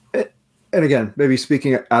 And again, maybe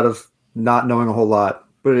speaking out of not knowing a whole lot,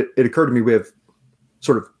 but it occurred to me we have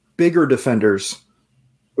sort of bigger defenders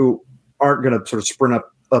who aren't going to sort of sprint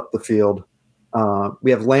up the field.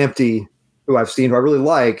 We have Lamptey, who I've seen, who I really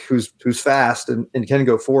like, who's fast and can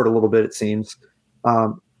go forward a little bit, it seems.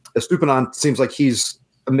 Estupiñán seems like he's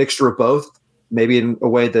a mixture of both, maybe in a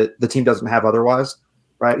way that the team doesn't have otherwise,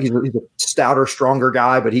 right? He's a stouter, stronger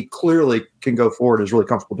guy, but he clearly can go forward and is really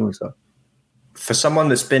comfortable doing so. For someone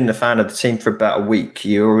that's been a fan of the team for about a week,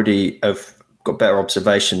 you already have got better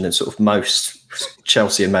observation than sort of most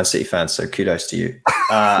Chelsea and Man City fans, so kudos to you.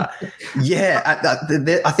 I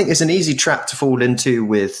think it's an easy trap to fall into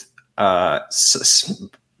with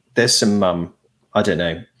there's some, I don't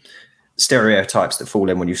know, stereotypes that fall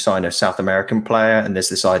in when you sign a South American player, and there's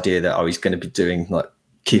this idea that, he's going to be doing like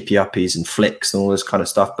keepy-uppies and flicks and all this kind of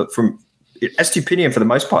stuff. But from Estupiñán, for the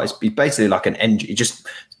most part, he's basically like an engine. He just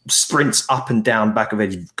sprints up and down back of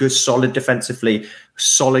it. He's good, solid defensively,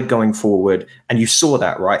 solid going forward. And you saw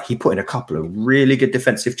that, right? He put in a couple of really good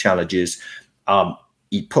defensive challenges.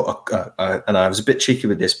 He put and I was a bit cheeky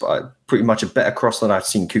with this, but pretty much a better cross than I've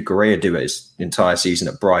seen Cucurella do his entire season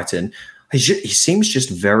at Brighton. He seems just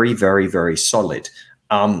very, very, very solid.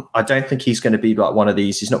 I don't think he's going to be like one of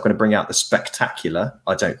these. He's not going to bring out the spectacular,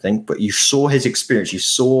 I don't think. But you saw his experience. You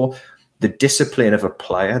saw the discipline of a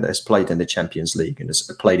player that has played in the Champions League and has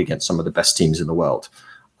played against some of the best teams in the world.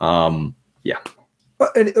 And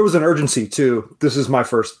there was an urgency too. This is my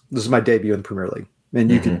debut in the Premier League,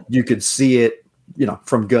 and you could see it,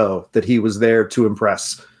 from go, that he was there to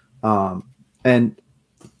impress. And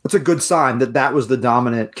it's a good sign that was the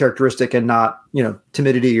dominant characteristic and not,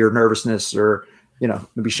 timidity or nervousness or,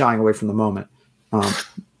 maybe shying away from the moment.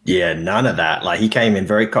 None of that. Like, he came in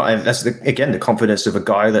very, that's the confidence of a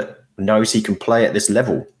guy that knows he can play at this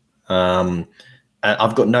level. And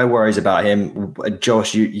I've got no worries about him.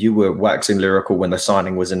 Josh, you were waxing lyrical when the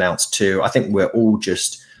signing was announced too. I think we're all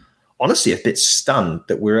just honestly a bit stunned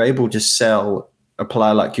that we're able to sell a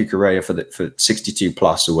player like Cucurella for 62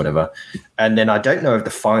 plus or whatever. And then I don't know if the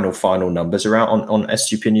final numbers are out on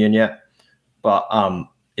Estupiñán yet, but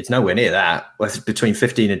it's nowhere near that. It's between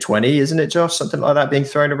 15 and 20, isn't it, Josh? Something like that being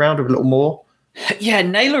thrown around, or a little more. Yeah,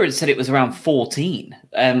 Naylor had said it was around 14,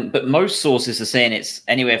 but most sources are saying it's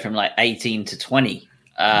anywhere from like 18 to 20.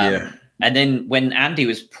 And then when Andy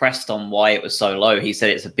was pressed on why it was so low, he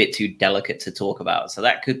said it's a bit too delicate to talk about. So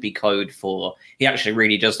that could be code for he actually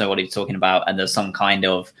really does know what he's talking about, and there's some kind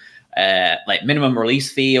of like minimum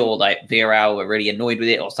release fee, or like Villarreal were really annoyed with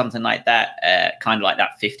it or something like that, kind of like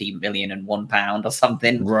that 50 million and £1 or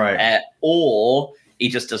something. Right. Or he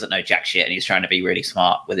just doesn't know jack shit and he's trying to be really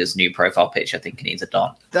smart with his new profile picture thinking he's a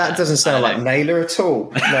Don. That doesn't sound like Naylor at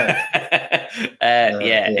all. No.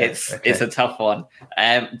 It's a tough one.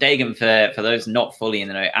 Dagan, for those not fully in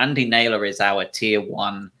the know, Andy Naylor is our tier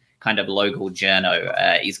 1 kind of local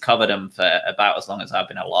journo. He's covered him for about as long as I've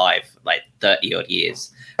been alive, like 30 odd years.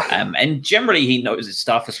 And generally he knows his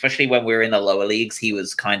stuff, especially when we were in the lower leagues. He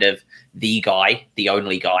was kind of the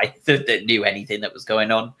only guy that knew anything that was going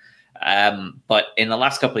on. But in the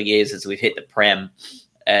last couple of years, as we've hit the Prem,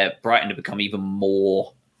 Brighton have become even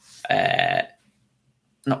more, I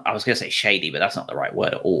was going to say shady, but that's not the right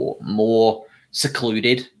word at all, more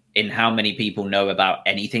secluded in how many people know about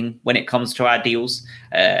anything when it comes to our deals.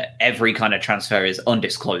 Every kind of transfer is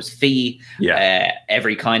undisclosed fee.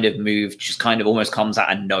 Every kind of move just kind of almost comes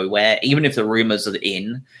out of nowhere. Even if the rumors are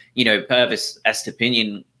in, Pervis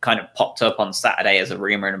Estupiñán kind of popped up on Saturday as a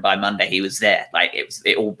rumor, and by Monday he was there. Like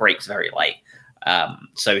it all breaks very late.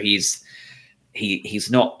 So he's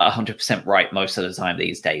not 100% right most of the time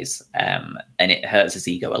these days, and it hurts his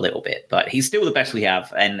ego a little bit. But he's still the best we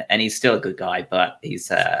have, and he's still a good guy. But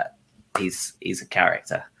he's a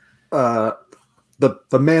character.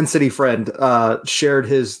 The Man City friend shared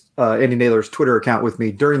his Andy Naylor's Twitter account with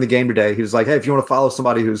me during the game today. He was like, "Hey, if you want to follow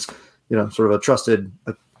somebody who's sort of a trusted,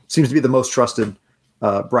 seems to be the most trusted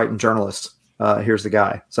Brighton journalist." Here's the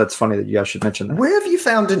guy. So it's funny that you guys should mention that. Where have you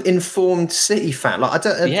found an informed City fan? Like, I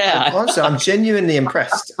don't. Honestly, I'm genuinely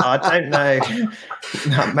impressed. I don't know.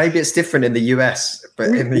 Maybe it's different in the US,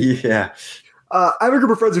 but I have a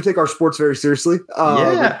group of friends who take our sports very seriously.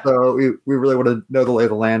 So we really want to know the lay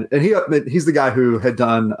of the land. And he's the guy who had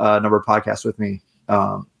done a number of podcasts with me,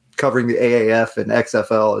 covering the AAF and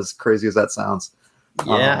XFL. As crazy as that sounds.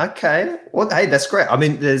 Okay. Well, hey, that's great. I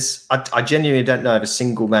mean, I genuinely don't know if a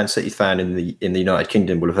single Man City fan in the United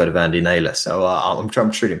Kingdom will have heard of Andy Naylor. So I'm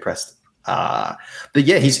truly impressed. But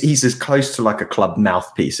yeah, he's as close to like a club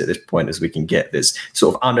mouthpiece at this point as we can get. This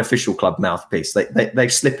sort of unofficial club mouthpiece. They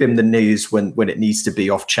slip him the news when it needs to be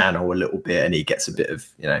off channel a little bit, and he gets a bit of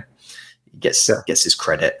gets his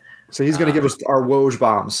credit. So he's going to give us our Woj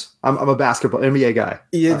bombs. I'm a basketball NBA guy.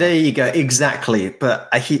 Yeah, there you go. Exactly. But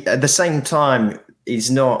at the same time, he's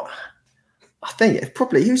not. I think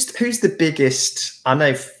probably who's the biggest. I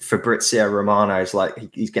know Fabrizio Romano is like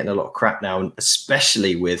he's getting a lot of crap now, and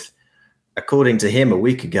especially with, according to him a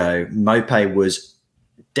week ago, Maupay was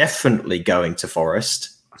definitely going to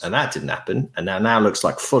Forest, and that didn't happen. And now looks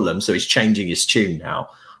like Fulham, so he's changing his tune now.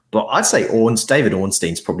 But I'd say David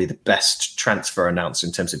Ornstein's probably the best transfer announcer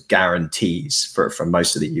in terms of guarantees for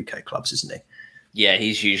most of the UK clubs, isn't he? Yeah,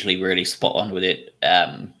 he's usually really spot on with it.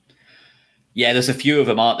 Yeah, there's a few of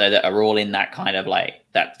them, aren't there, that are all in that kind of like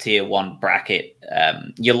that tier 1 bracket.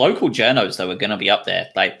 Your local journos, though, are going to be up there.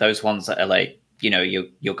 Like those ones that are like,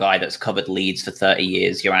 your guy that's covered Leeds for 30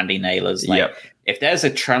 years, your Andy Naylors. Like, if there's a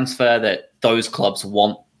transfer that those clubs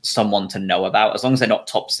want someone to know about, as long as they're not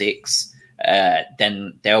top 6,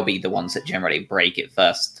 then they'll be the ones that generally break it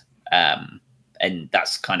first. And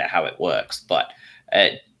that's kind of how it works. But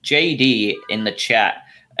JD in the chat,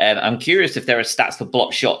 I'm curious if there are stats for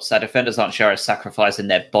block shots. Our defenders aren't sure of sacrificing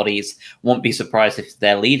their bodies. Won't be surprised if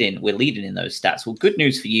we're leading in those stats. Well, good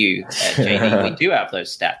news for you, JD. We do have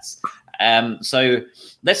those stats. So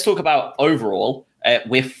let's talk about overall.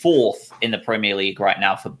 We're 4th in the Premier League right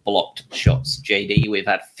now for blocked shots. JD, we've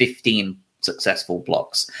had 15 successful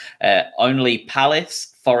blocks. Only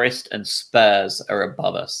Palace, Forest, and Spurs are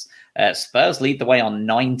above us. Spurs lead the way on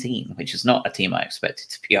 19, which is not a team I expected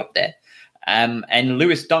to be up there. And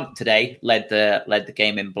Lewis Dunk today led the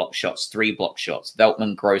game in block shots, 3 block shots.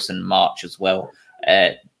 Veltman, Gross, and March as well,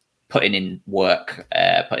 putting in work,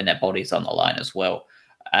 putting their bodies on the line as well.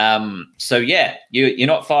 So yeah, you're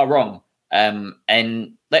not far wrong.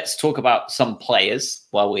 And let's talk about some players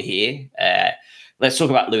while we're here. Let's talk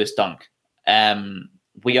about Lewis Dunk.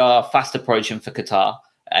 We are fast approaching for Qatar.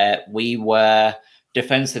 We were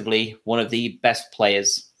defensively one of the best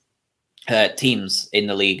teams in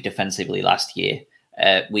the league defensively last year.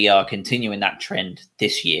 We are continuing that trend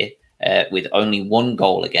this year with only 1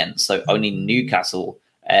 goal against. So only Newcastle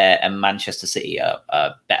and Manchester City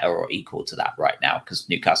are better or equal to that right now, because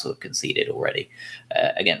Newcastle have conceded already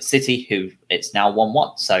against City, who it's now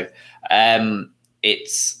 1-1. So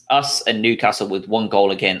it's us and Newcastle with 1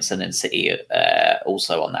 goal against, and then City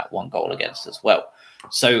also on that 1 goal against as well.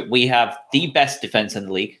 So we have the best defense in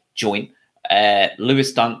the league, joint.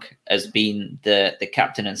 Lewis Dunk has been the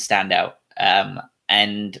captain and standout,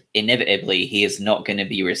 and inevitably he is not going to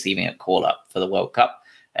be receiving a call-up for the World Cup.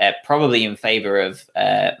 Probably in favour of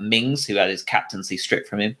Mings, who had his captaincy stripped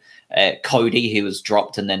from him, Cody, who was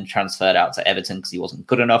dropped and then transferred out to Everton because he wasn't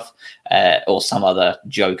good enough, or some other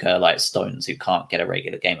joker like Stones who can't get a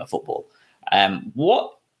regular game of football.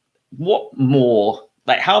 What more?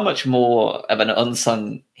 Like, how much more of an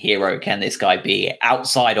unsung hero can this guy be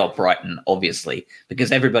outside of Brighton, obviously,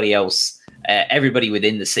 because everybody else, everybody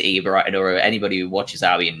within the city of Brighton or anybody who watches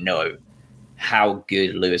Albion know how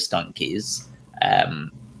good Lewis Dunk is.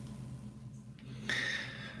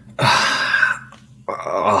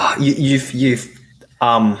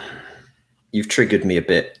 You've triggered me a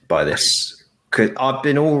bit by this, because I've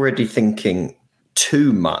been already thinking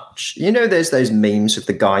too much. There's those memes of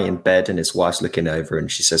the guy in bed and his wife's looking over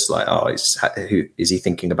and she says like, who is he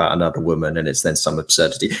thinking about another woman? And it's then some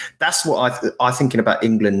absurdity. That's what I'm thinking about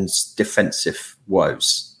England's defensive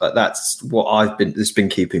woes. Like, that's what it's been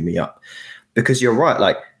keeping me up, because you're right.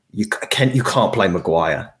 Like, you can't play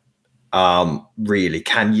Maguire. Really,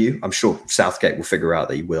 can you? I'm sure Southgate will figure out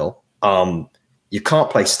that he will. You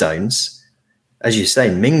can't play Stones. As you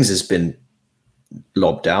say, Mings has been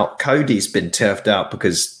lobbed out. Cody's been turfed out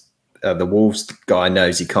because the Wolves guy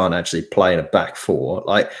knows he can't actually play in a back 4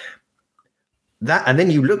 like that. And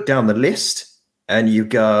then you look down the list and you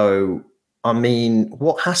go, I mean,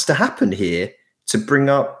 what has to happen here to bring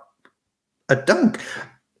up a Dunk?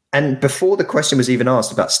 And before the question was even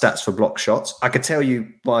asked about stats for block shots, I could tell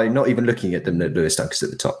you by not even looking at them that Lewis Dunk is at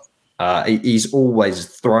the top. He's always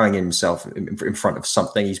throwing himself in front of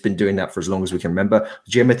something. He's been doing that for as long as we can remember.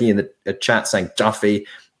 Jimothy in the chat saying Duffy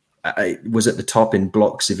was at the top in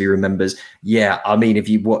blocks, if he remembers. Yeah, I mean, if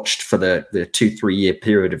you watched for the 2-3 year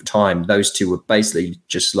period of time, those two were basically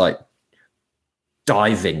just like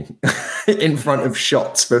diving in front of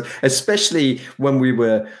shots, but especially when we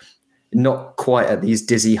were not quite at these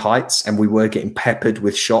dizzy heights and we were getting peppered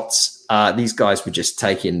with shots. These guys were just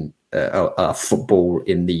taking a football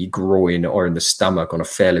in the groin or in the stomach on a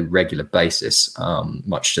fairly regular basis,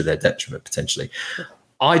 much to their detriment potentially.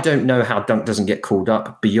 I don't know how Dunk doesn't get called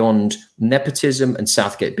up beyond nepotism and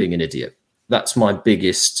Southgate being an idiot. That's my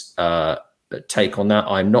biggest take on that.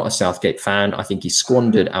 I'm not a Southgate fan. I think he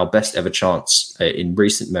squandered our best ever chance in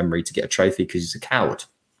recent memory to get a trophy because he's a coward.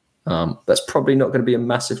 That's probably not going to be a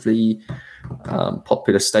massively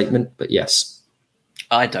popular statement, but yes.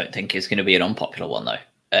 I don't think it's going to be an unpopular one, though.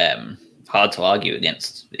 Hard to argue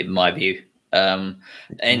against, in my view. And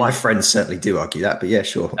my friends certainly do argue that, but yeah,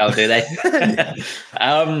 sure. Oh, do they?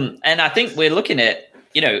 And I think we're looking at,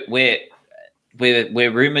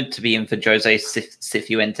 we're rumored to be in for Jose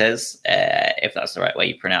Cifuentes, if that's the right way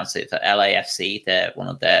you pronounce it, for LAFC. They're one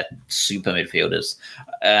of their super midfielders.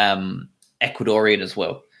 Ecuadorian as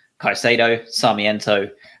well. Caicedo, Sarmiento,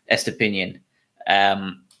 Estepinian.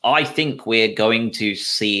 I think we're going to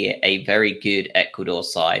see a very good Ecuador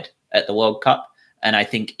side at the World Cup. And I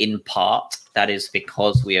think in part that is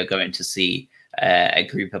because we are going to see a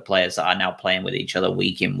group of players that are now playing with each other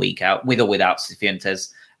week in, week out, with or without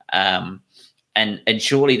Cifuentes. And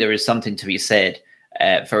surely there is something to be said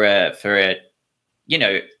for a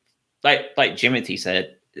like Jimothy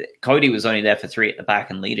said, Cody was only there for 3 at the back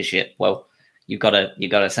and leadership. Well, you got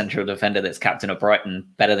a central defender that's captain of Brighton,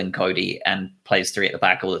 better than Cody, and plays 3 at the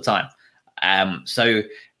back all the time. So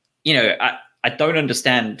I don't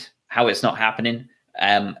understand how it's not happening.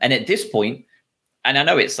 And at this point, and I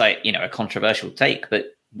know it's like, a controversial take,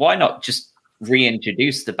 but why not just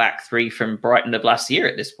reintroduce the back 3 from Brighton of last year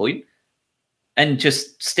at this point and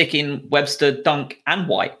just stick in Webster, Dunk, and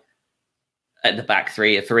White at the back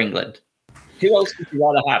 3 for England? Who else would you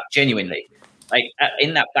rather have, genuinely,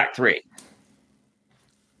 in that back 3?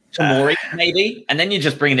 Tomori, maybe, and then you're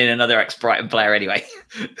just bringing in another ex-Brighton player anyway.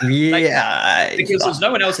 Yeah, because there's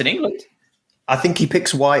no one else in England. I think he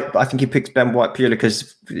picks White, but I think he picks Ben White purely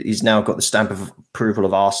because he's now got the stamp of approval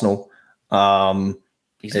of Arsenal.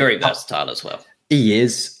 He's very versatile as well. He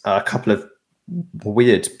is. A couple of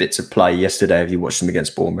weird bits of play yesterday if you watched them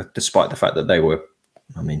against Bournemouth, despite the fact that they were,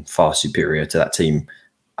 far superior to that team.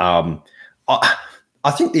 I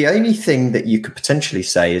think the only thing that you could potentially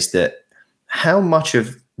say is that how much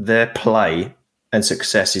of their play and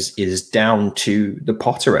success is down to the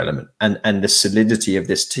Potter element and the solidity of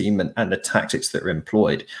this team and the tactics that are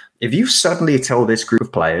employed. If you suddenly tell this group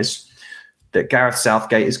of players that Gareth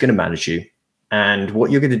Southgate is going to manage you, and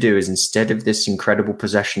what you're going to do is, instead of this incredible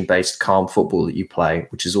possession-based calm football that you play,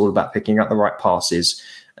 which is all about picking up the right passes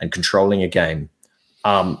and controlling a game,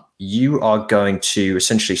 you are going to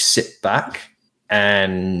essentially sit back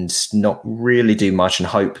and not really do much and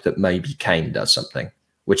hope that maybe Kane does something,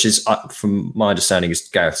 which is, from my understanding, is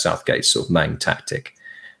Gareth Southgate's sort of main tactic.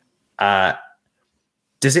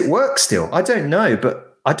 Does it work still? I don't know, but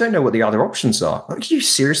I don't know what the other options are. Are you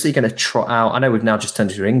seriously going to trot out? I know we've now just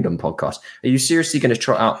turned into an England podcast. Are you seriously going to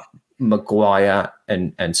trot out Maguire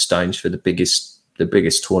and Stones for the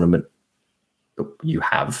biggest tournament that you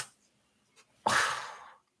have?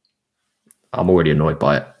 I'm already annoyed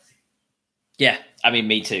by it. Yeah,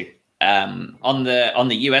 me too. On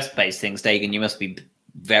the US-based things, Dagan, you must be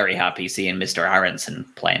very happy seeing Mr. Aronson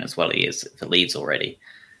playing as well he is for Leeds already.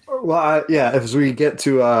 Well, as we get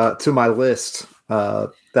to my list,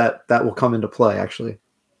 that will come into play, actually.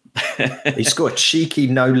 He scored a cheeky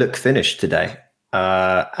no-look finish today.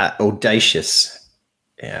 Audacious.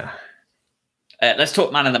 Yeah. Let's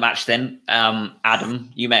talk man of the match then.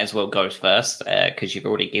 Adam, you may as well go first because you've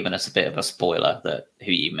already given us a bit of a spoiler that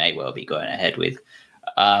who you may well be going ahead with.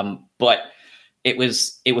 But it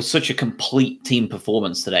was such a complete team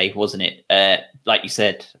performance today, wasn't it? Like you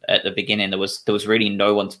said at the beginning, there was really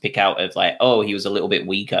no one to pick out of like, oh, he was a little bit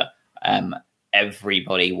weaker.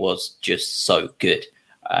 Everybody was just so good.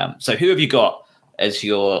 So who have you got as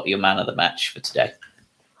your man of the match for today?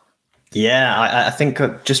 Yeah, I think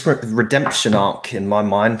just redemption arc in my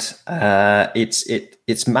mind.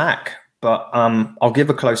 It's Mac, but I'll give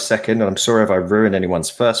a close second. And I'm sorry if I ruin anyone's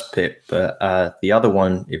first pick, but the other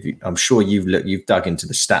one, I'm sure you've dug into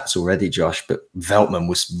the stats already, Josh. But Veltman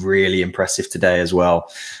was really impressive today as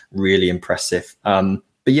well. Really impressive. But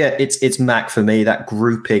yeah, it's Mac for me. That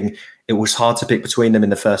grouping, it was hard to pick between them in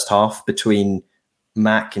the first half, between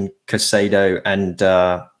Mac and Caicedo and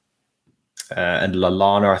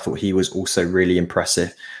Lallana. I thought he was also really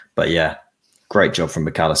impressive. But yeah, great job from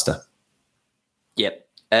McAllister. Yep.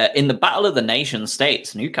 In the Battle of the Nation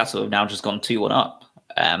States, Newcastle have now just gone 2-1 up,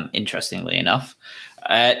 interestingly enough.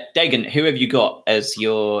 Dagan, who have you got as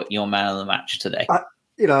your man of the match today?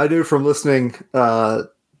 I knew from listening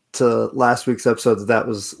to last week's episode that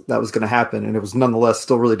was going to happen, and it was nonetheless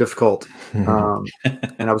still really difficult. And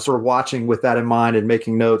I was sort of watching with that in mind and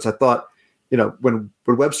making notes. I thought, when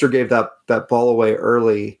Webster gave that ball away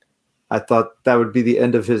early, I thought that would be the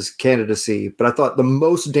end of his candidacy. But I thought the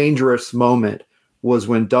most dangerous moment was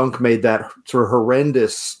when Dunk made that sort of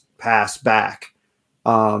horrendous pass back.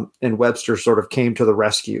 And Webster sort of came to the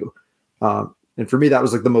rescue. And for me, that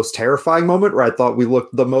was like the most terrifying moment where I thought we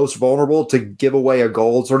looked the most vulnerable to give away a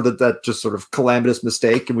goal, sort of that just sort of calamitous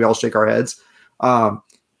mistake, and we all shake our heads.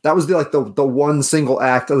 That was the one single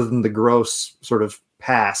act other than the gross sort of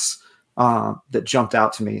pass that jumped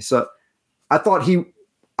out to me. So I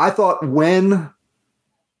thought when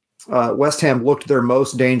West Ham looked their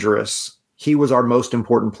most dangerous, he was our most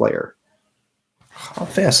important player. I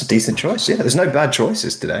think that's a decent choice. Yeah, there's no bad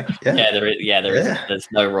choices today. Yeah, there is. There's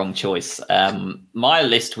no wrong choice. My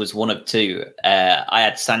list was one of two. I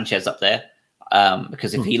had Sanchez up there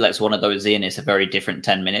because if he lets one of those in, it's a very different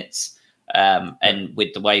 10 minutes. And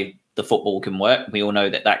with the way the football can work, we all know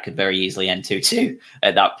that could very easily end 2-2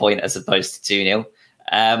 at that point as opposed to 2-0.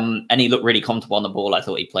 And he looked really comfortable on the ball. I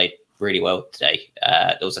thought he played really well today.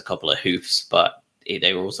 There was a couple of hoofs, but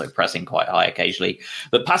they were also pressing quite high occasionally.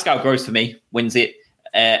 But Pascal Gross, for me, wins it.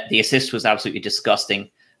 The assist was absolutely disgusting.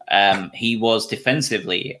 He was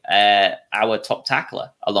defensively our top tackler,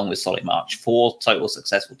 along with Solly March. 4 total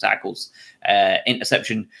successful tackles.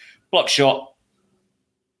 Interception, block shot,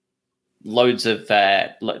 loads of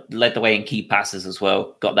led the way in key passes as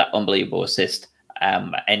well. Got that unbelievable assist.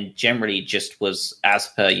 And generally just was, as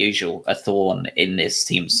per usual, a thorn in this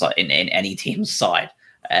team's side, in any team's side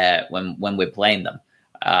when we're playing them.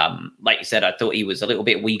 Like you said, I thought he was a little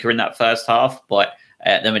bit weaker in that first half, but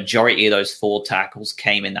the majority of those 4 tackles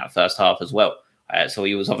came in that first half as well. So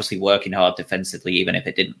he was obviously working hard defensively, even if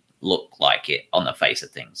it didn't look like it on the face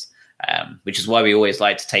of things, which is why we always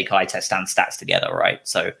like to take eye test and stats together, right?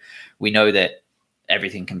 So we know that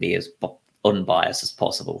everything can be as unbiased as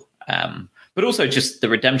possible. But also just the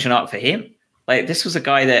redemption arc for him. Like, this was a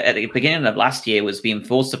guy that at the beginning of last year was being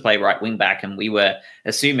forced to play right wing back, and we were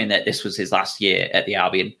assuming that this was his last year at the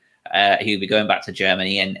Albion. He would be going back to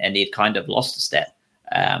Germany, and he'd kind of lost a step.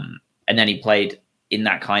 And then he played in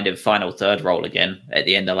that kind of final third role again at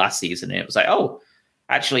the end of last season, and it was like, oh,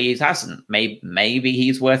 actually he hasn't. Maybe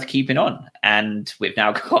he's worth keeping on. And we've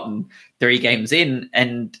now gotten 3 games in,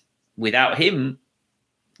 and without him,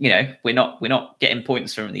 you know, we're not getting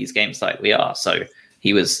points from these games like we are. So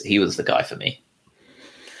he was the guy for me.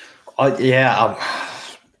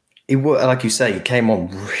 He like you say, he came on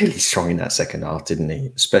really strong in that second half, didn't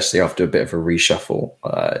he? Especially after a bit of a reshuffle.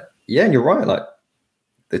 And you're right. Like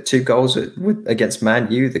the 2 goals against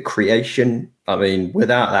Man U, the creation. I mean,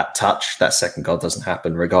 without that touch, that second goal doesn't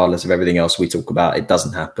happen. Regardless of everything else we talk about, it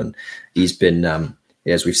doesn't happen. He's been.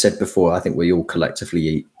 As we've said before, I think we all collectively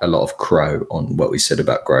eat a lot of crow on what we said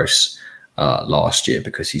about Gross last year,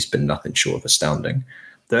 because he's been nothing short of astounding.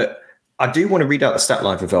 I do want to read out the stat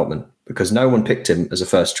line for Veltman, because no one picked him as a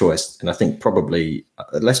first choice. And I think probably,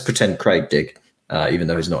 let's pretend Craig did, even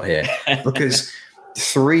though he's not here, because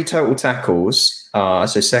 3 total tackles, so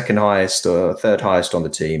second highest or third highest on the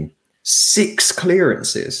team, 6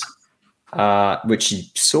 clearances. Which you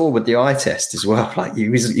saw with the eye test as well. Like he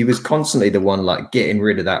was constantly the one like getting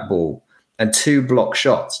rid of that ball, and 2 block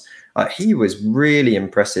shots. He was really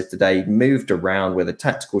impressive today. He moved around with a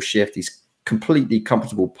tactical shift. He's completely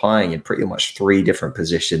comfortable playing in pretty much 3 different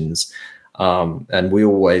positions. And we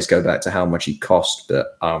always go back to how much he cost,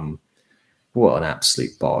 but what an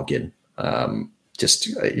absolute bargain. Just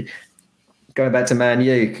going back to Man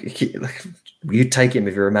U, you'd take him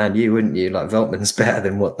if you're a Man U, wouldn't you? Like, Veltman's better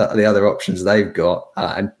than what the other options they've got.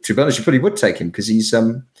 And to be honest, you probably would take him because he's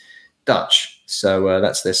Dutch. So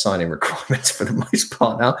that's their signing requirements for the most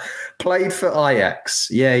part now. Played for Ajax.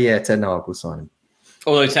 Yeah, Ten Hag will sign him.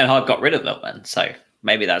 Although Ten Hag got rid of Veltman, so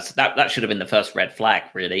maybe that should have been the first red flag,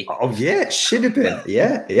 really. Oh, yeah, it should have been.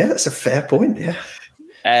 Yeah, that's a fair point, yeah.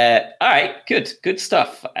 All right, good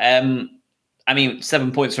stuff. I mean,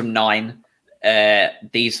 7 points from 9.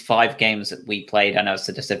 These 5 games that we played, I know I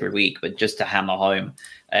said this every week, but just to hammer home,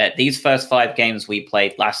 these first 5 games we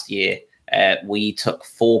played last year, we took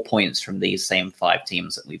 4 points from these same 5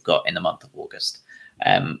 teams that we've got in the month of August.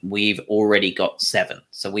 We've already got 7,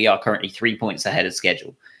 so we are currently 3 points ahead of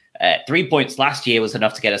schedule. 3 points last year was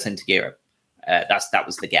enough to get us into Europe. That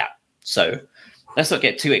was the gap. So let's not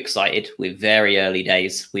get too excited. We're very early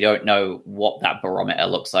days. We don't know what that barometer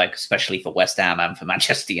looks like, especially for West Ham and for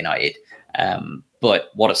Manchester United.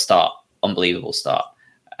 But what a start. Unbelievable start.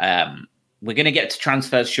 We're going to get to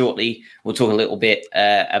transfers shortly. We'll talk a little bit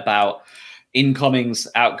about incomings,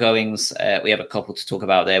 outgoings. We have a couple to talk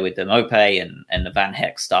about there with the Mope and the Van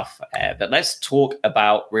Heck stuff. But let's talk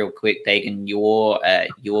about real quick, Dagan,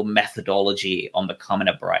 your methodology on becoming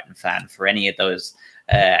a Brighton fan for any of those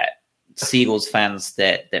Seagulls fans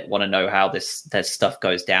that want to know how this stuff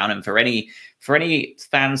goes down, and for any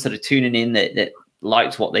fans that are tuning in that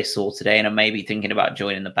liked what they saw today and are maybe thinking about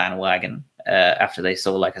joining the bandwagon after they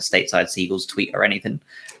saw like a Stateside Seagulls tweet or anything,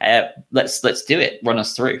 let's do it. Run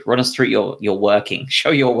us through your working.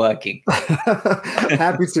 Show your working.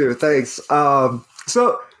 Happy to. Thanks.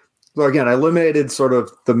 So again, I eliminated sort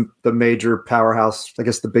of the major powerhouse, I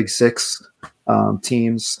guess the big six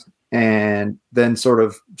teams, and then sort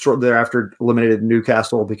of shortly thereafter eliminated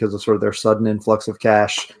Newcastle because of sort of their sudden influx of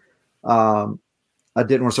cash. I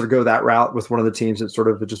didn't want to sort of go that route with one of the teams that sort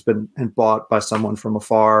of had just been bought by someone from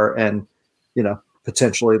afar and,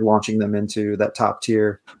 potentially launching them into that top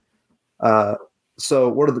tier. So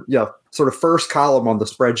one of the sort of first column on the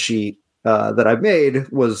spreadsheet that I made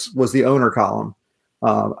was the owner column.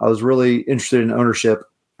 I was really interested in ownership.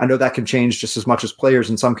 I know that can change just as much as players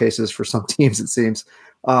in some cases for some teams, it seems.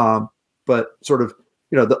 But sort of,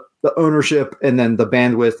 the ownership and then the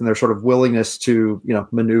bandwidth and their sort of willingness to,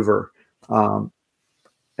 maneuver.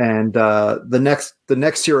 And the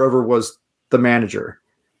next tier over was the manager.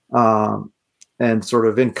 And sort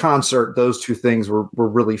of in concert, those two things were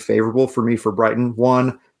really favorable for me for Brighton.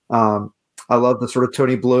 One, I love the sort of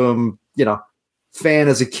Tony Bloom, fan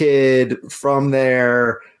as a kid from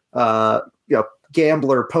there,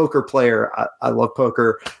 gambler, poker player. I love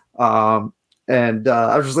poker. And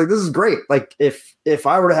I was just like, this is great. Like if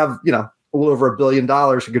I were to have, a little over $1 billion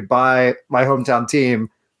who could buy my hometown team,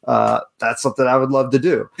 that's something I would love to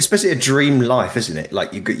do. Especially a dream life, isn't it?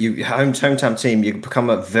 Like you hometown team, you become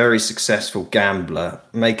a very successful gambler,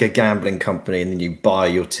 make a gambling company, and then you buy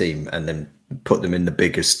your team and then put them in the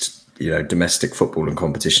biggest, domestic football and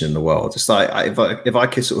competition in the world. It's like if I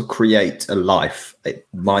could sort of create a life, it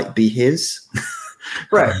might be his.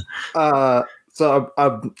 Right. So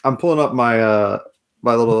I'm pulling up my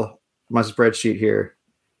my spreadsheet here.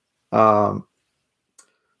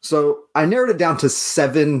 So I narrowed it down to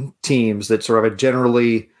 7 teams that sort of I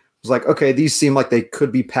generally was like, okay, these seem like they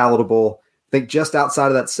could be palatable. I think just outside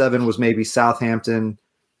of that 7 was maybe Southampton.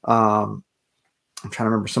 I'm trying to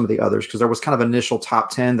remember some of the others because there was kind of initial top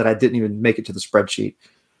 10 that I didn't even make it to the spreadsheet.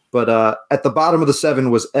 But at the bottom of the 7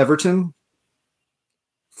 was Everton,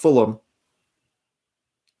 Fulham,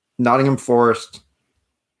 Nottingham Forest,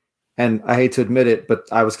 and I hate to admit it, but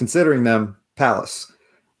I was considering them Palace.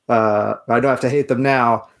 I don't have to hate them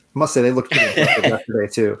now. I must say they looked pretty impressive yesterday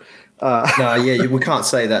too. We can't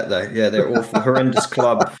say that though. Yeah, they're awful, horrendous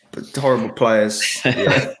club, horrible players.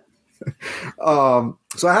 Yeah.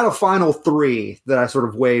 So I had a final 3 that I sort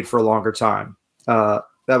of weighed for a longer time. That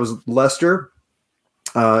was Leicester,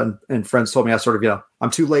 and friends told me I sort of,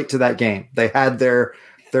 I'm too late to that game. They had their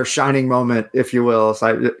shining moment, if you will, so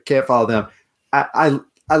I can't follow them. I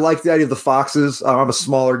like the idea of the Foxes. I'm a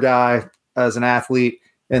smaller guy as an athlete.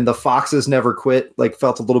 And the Foxes never quit,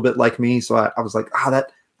 felt a little bit like me. So I was like,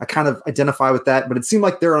 that I kind of identify with that. But it seemed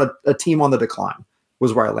like they're on a team on the decline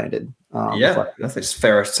was where I landed. I think it's a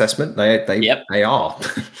fair assessment. They are.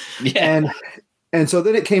 Yeah. And so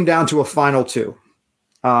then it came down to a final 2.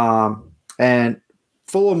 And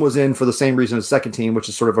Fulham was in for the same reason as second team, which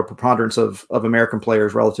is sort of a preponderance of American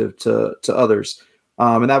players relative to others.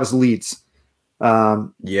 And that was Leeds.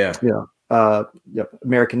 American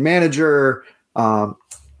manager,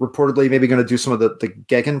 reportedly maybe going to do some of the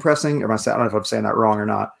gegenpressing. I don't know if I'm saying that wrong or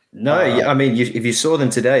not. No, I mean, if you saw them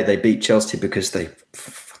today, they beat Chelsea because they're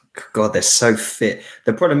so fit.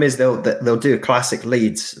 The problem is they'll do a classic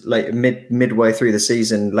Leeds midway through the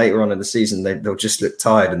season. Later on in the season, they'll just look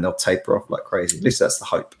tired and they'll taper off like crazy. At least that's the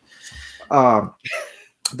hope. I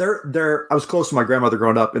was close to my grandmother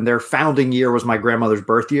growing up, and their founding year was my grandmother's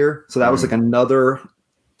birth year. So that was like another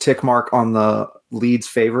tick mark on the Leeds'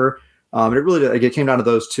 favor. And it really did, it came down to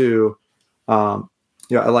those two. I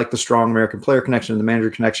like the strong American player connection and the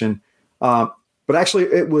manager connection. But actually,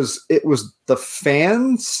 it was the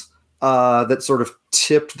fans that sort of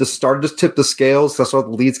started to tip the scales. I saw the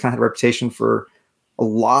Leeds kind of had a reputation for a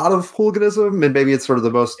lot of hooliganism, and maybe it's sort of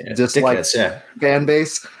the most disliked fan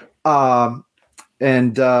base. And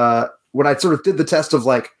when I sort of did the test of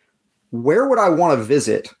where would I want to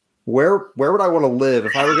visit? Where would I want to live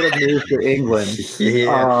if I were going to move to England?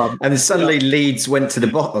 And suddenly Leeds went to the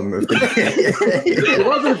bottom of the. It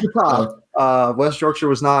wasn't at the top. West Yorkshire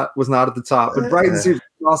was not at the top, but Brighton seems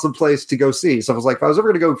an awesome place to go see. So I was like, if I was ever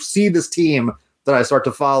going to go see this team that I start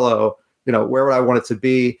to follow, where would I want it to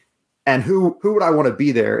be, and who would I want to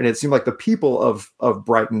be there? And it seemed like the people of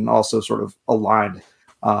Brighton also sort of aligned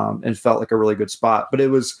and felt like a really good spot. But it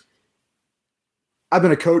was. I've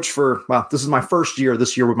been a coach this is my first year.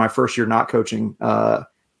 This year was my first year not coaching. I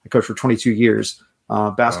coached for 22 years,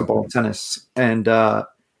 basketball and tennis. And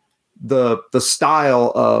the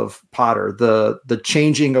style of Potter, the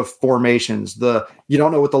changing of formations, you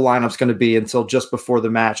don't know what the lineup's going to be until just before the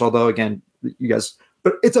match. Although again, you guys,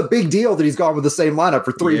 but it's a big deal that he's gone with the same lineup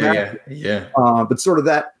for 3 matches. Yeah. But sort of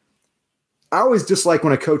that, I always dislike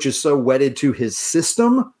when a coach is so wedded to his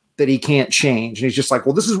system that he can't change. And he's just like,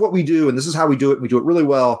 well, this is what we do, and this is how we do it. And we do it really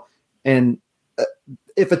well. And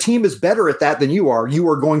if a team is better at that than you are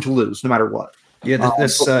going to lose no matter what. Yeah,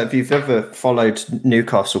 if you've ever followed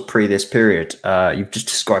Newcastle pre this period, you've just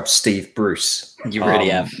described Steve Bruce. You really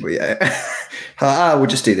have. Yeah. We'll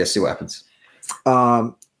just do this, see what happens.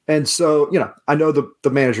 And so, I know the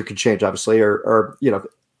manager could change, obviously, or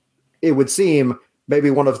it would seem maybe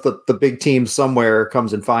one of the big teams somewhere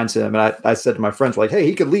comes and finds him. And I said to my friends, like, hey,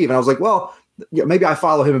 he could leave. And I was like, well, maybe I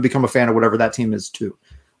follow him and become a fan of whatever that team is too.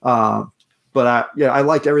 But I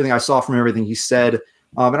liked everything I saw from everything he said.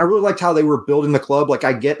 And I really liked how they were building the club. Like,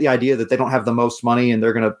 I get the idea that they don't have the most money and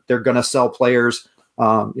they're gonna sell players,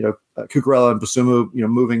 Cucurella and Basumu,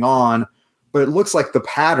 moving on. But it looks like the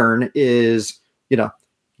pattern is,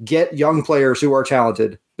 get young players who are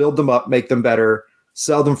talented, build them up, make them better,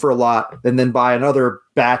 sell them for a lot, and then buy another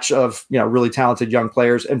batch of, really talented young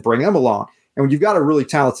players and bring them along. And when you've got a really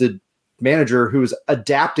talented manager who is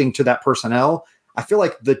adapting to that personnel, I feel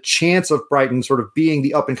like the chance of Brighton sort of being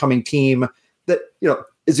the up and coming team that,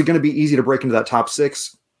 is it going to be easy to break into that top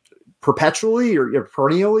 6 perpetually or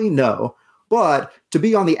perennially? No. But to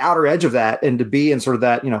be on the outer edge of that and to be in sort of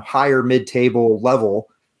that, higher mid-table level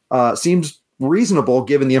seems reasonable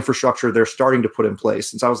given the infrastructure they're starting to put in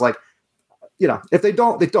place. And so I was like, if they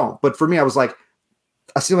don't, they don't. But for me, I was like,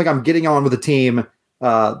 I seem like I'm getting on with a team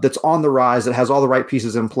that's on the rise, that has all the right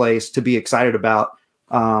pieces in place to be excited about.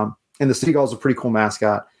 And the Seagull's a pretty cool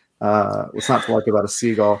mascot. What's not to like about a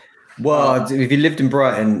seagull? Well, if you lived in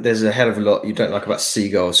Brighton, there's a hell of a lot you don't like about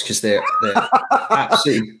seagulls because they're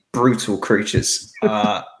absolutely brutal creatures. They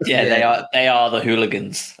are the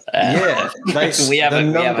hooligans. We have a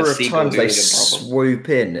number of times they swoop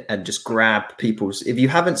in and just grab people's. If you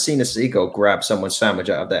haven't seen a seagull grab someone's sandwich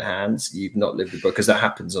out of their hands, you've not lived the book, because that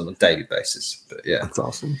happens on a daily basis. But yeah, that's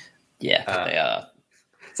awesome. Yeah, they are.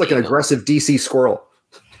 It's like an aggressive DC squirrel.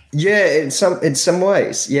 Yeah, in some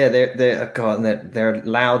ways, yeah, they're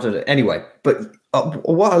louder anyway. But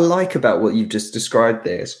what I like about what you've just described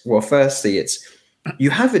there is, well, firstly, it's you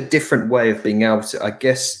have a different way of being able to, I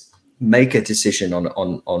guess, make a decision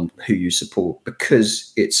on who you support,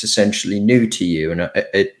 because it's essentially new to you. And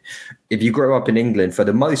if you grow up in England, for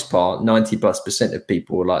the most part, 90+% of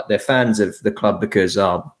people are like, they're fans of the club because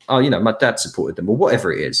my dad supported them or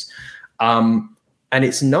whatever it is. And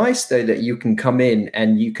it's nice, though, that you can come in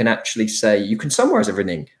and you can actually say, you can summarize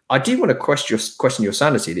everything. I do want to question your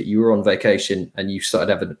sanity that you were on vacation and you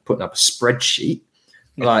started putting up a spreadsheet.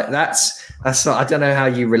 Like that's not, I don't know how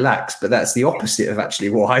you relax, but that's the opposite of actually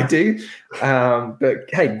what I do. But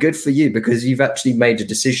hey, good for you, because you've actually made a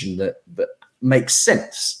decision that makes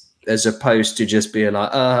sense, as opposed to just being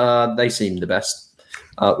like, they seem the best,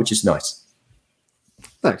 which is nice.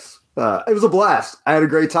 Thanks. It was a blast. I had a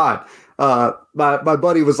great time. My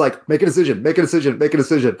buddy was like, make a decision. And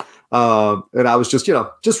I was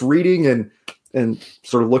just reading and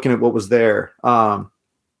sort of looking at what was there.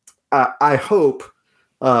 I hope,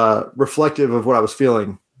 reflective of what I was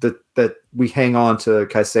feeling, that we hang on to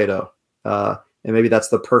Caicedo. And maybe that's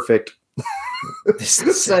the perfect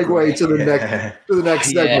segue to the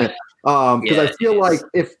next segment. Because I feel like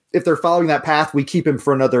if they're following that path, we keep him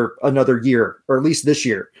for another year, or at least this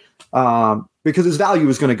year. Because his value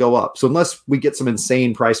is going to go up. So unless we get some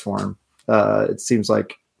insane price for him, it seems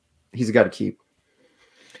like he's a guy to keep.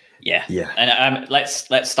 Yeah. And let's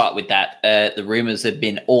start with that. The rumors have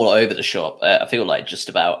been all over the shop. I feel like just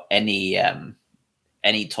about any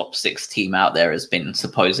top 6 team out there has been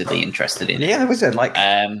supposedly interested in it. Yeah, was it like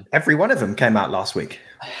every one of them came out last week?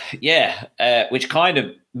 Yeah, which kind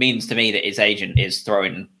of means to me that his agent is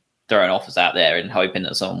throwing offers out there and hoping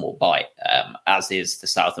that someone will bite, as is the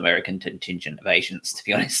South American contingent of agents, to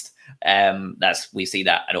be honest. We see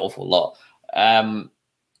that an awful lot.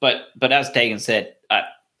 But as Dagan said,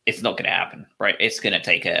 it's not going to happen, right? It's going to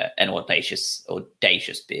take an audacious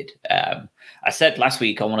bid. I said last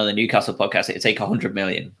week on one of the Newcastle podcasts, it'd take 100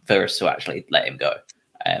 million for us to actually let him go.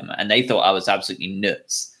 And they thought I was absolutely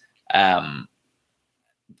nuts. But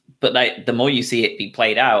the more you see it be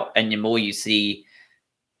played out, and the more you see,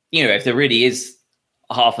 if there really is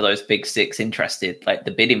half of those big 6 interested, like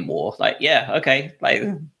the bidding war, like, yeah, okay, like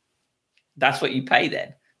that's what you pay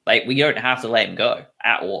then. Like, we don't have to let him go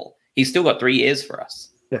at all. He's still got 3 years for us.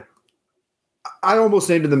 Yeah. I almost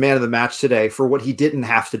named him the man of the match today for what he didn't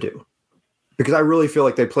have to do, because I really feel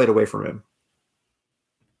like they played away from him.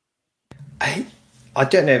 I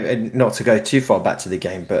don't know, not to go too far back to the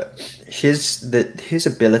game, but his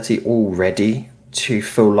ability already to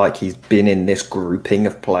feel like he's been in this grouping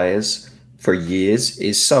of players for years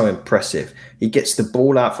is so impressive. He gets the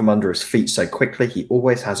ball out from under his feet so quickly. He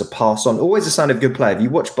always has a pass on, always a sign of a good player. If you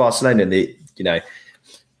watch Barcelona in the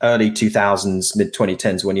early 2000s, mid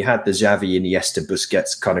 2010s, when you had the Xavi, Iniesta,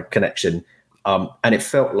 Busquets kind of connection, and it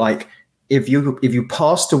felt like if you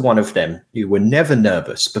passed to one of them, you were never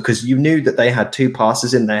nervous because you knew that they had two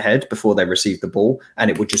passes in their head before they received the ball, and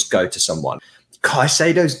it would just go to someone.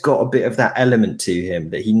 Caicedo's got a bit of that element to him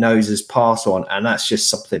that he knows his pass on, and that's just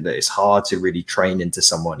something that is hard to really train into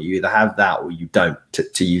someone. You either have that or you don't,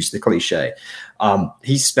 to use the cliche.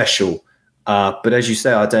 He's special, but as you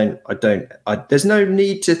say, there's no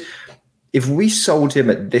need to. If we sold him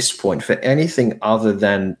at this point for anything other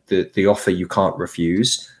than the offer you can't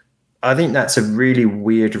refuse, I think that's a really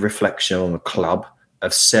weird reflection on the club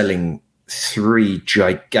of selling three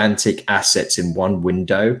gigantic assets in one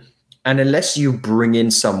window. And unless you bring in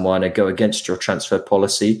someone and go against your transfer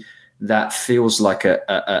policy, that feels like a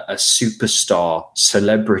superstar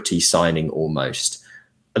celebrity signing almost.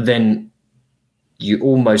 Then you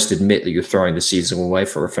almost admit that you're throwing the season away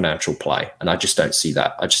for a financial play. And I just don't see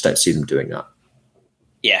that. I just don't see them doing that.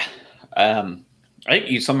 Yeah. I think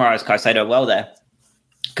you summarized Caicedo well there.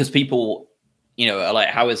 Because people, are like,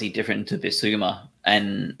 how is he different to Bissouma?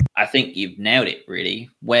 And I think you've nailed it, really.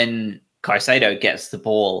 When Caicedo gets the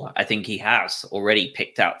ball, I think he has already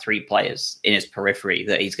picked out three players in his periphery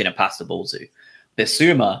that he's going to pass the ball to.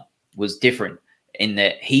 Bissouma was different in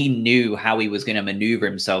that he knew how he was going to maneuver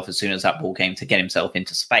himself as soon as that ball came to get himself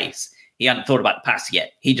into space. He hadn't thought about the pass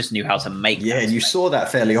yet. He just knew how to make. Yeah, and you saw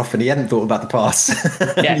that fairly often. He hadn't thought about the pass.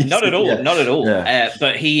 Yeah, not at all. Yeah. Not at all. Yeah.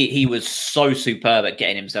 But he was so superb at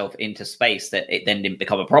getting himself into space that it then didn't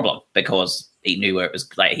become a problem because he knew where it was.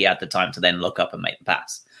 Like he had the time to then look up and make the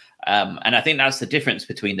pass. And I think that's the difference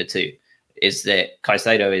between the two, is that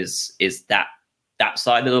Caicedo is that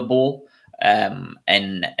side of the ball, and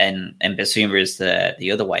Bissouma is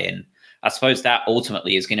the other way. And I suppose that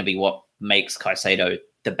ultimately is going to be what makes Caicedo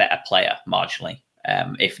the better player marginally,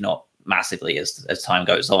 if not massively as time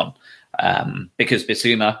goes on. Because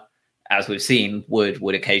Bissouma, as we've seen,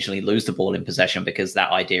 would occasionally lose the ball in possession because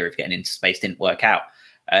that idea of getting into space didn't work out.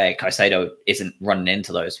 Caicedo isn't running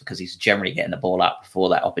into those because he's generally getting the ball out before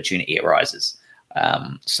that opportunity arises.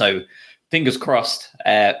 So fingers crossed,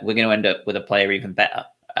 we're going to end up with a player even better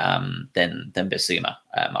than Bissouma.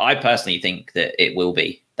 I personally think that it will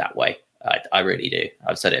be that way. I really do.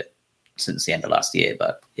 I've said it since the end of last year,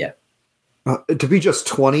 but yeah. To be just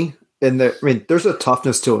 20, and there's a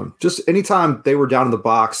toughness to him. Just anytime they were down in the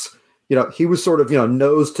box, he was sort of,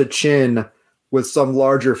 nose to chin with some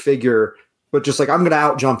larger figure, but just like, I'm going to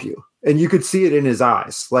out jump you. And you could see it in his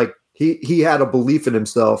eyes. Like he had a belief in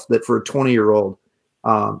himself that for a 20-year-old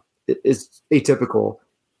is atypical.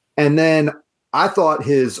 And then I thought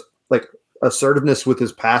his like assertiveness with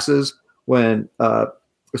his passes when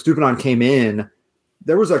Estupiñán came in,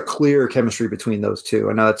 there was a clear chemistry between those two.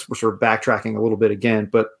 I know that's we're sort of backtracking a little bit again,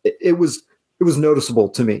 but it was noticeable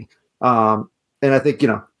to me. And I think,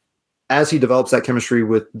 as he develops that chemistry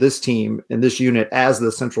with this team and this unit as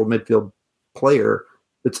the central midfield player,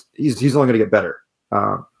 he's only going to get better.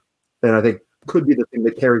 And I think could be the thing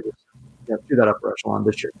that carries us to that upper echelon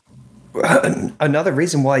this year. Another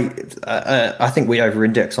reason why I think we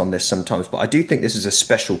over-index on this sometimes, but I do think this is a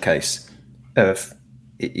special case of,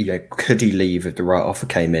 could he leave if the right offer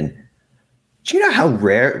came in? Do you know how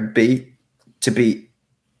rare it would be to be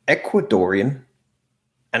Ecuadorian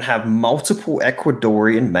and have multiple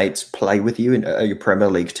Ecuadorian mates play with you in your Premier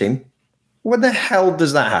League team? When the hell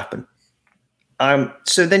does that happen?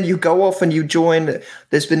 So then you go off and you join.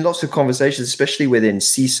 There's been lots of conversations, especially within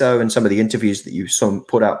CISO and some of the interviews that you saw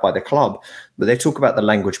put out by the club, where they talk about the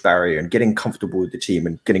language barrier and getting comfortable with the team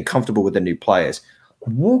and getting comfortable with the new players.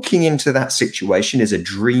 Walking into that situation is a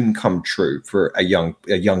dream come true for a young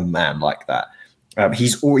man like that.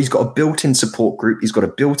 He's got a built-in support group. He's got a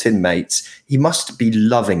built-in mates. He must be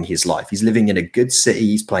loving his life. He's living in a good city.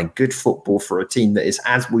 He's playing good football for a team that is,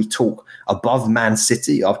 as we talk, above Man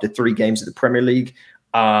City after 3 games of the Premier League.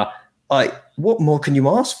 What more can you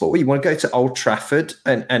ask for? You want to go to Old Trafford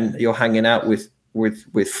and you're hanging out with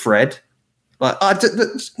Fred?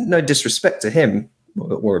 No disrespect to him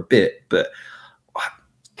or a bit, but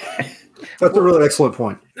that's a really excellent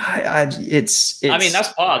point. It's. I mean,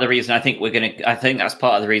 that's part of the reason I think that's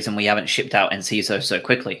part of the reason we haven't shipped out Enciso so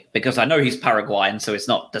quickly, because I know he's Paraguayan, so it's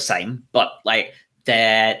not the same, but like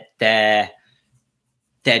their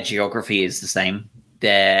geography is the same.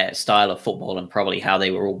 Their style of football and probably how they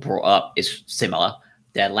were all brought up is similar.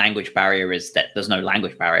 their language barrier is that there's no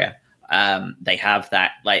language barrier. They have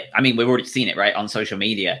that, like, I mean, we've already seen it, right, on social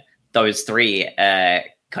media. Those three,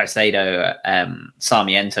 Caicedo,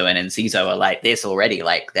 Sarmiento, and Enciso are like this already.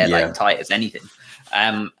 Like, they're like tight as anything.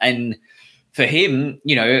 And for him,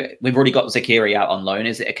 you know, we've already got Zakiri out on loan.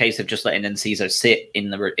 Is it a case of just letting Enciso sit in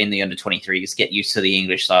the under 23s, get used to the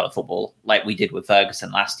English style of football, like we did with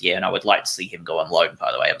Ferguson last year? And I would like to see him go on loan,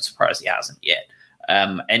 by the way. I'm surprised he hasn't yet.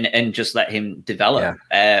 And just let him develop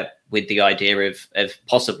with the idea of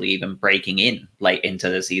possibly even breaking in late into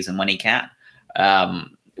the season when he can,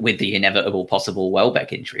 with the inevitable possible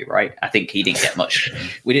Welbeck injury, right? I think he didn't get much.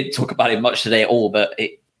 We didn't talk about him much today at all, but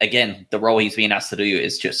again, the role he's being asked to do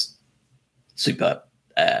is just superb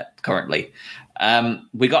currently.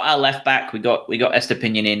 We got our left back. We got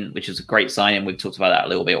Estepinian in, which is a great signing. We've talked about that a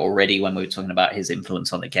little bit already when we were talking about his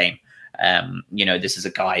influence on the game. You know, this is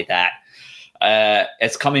a guy that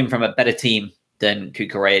is coming from a better team than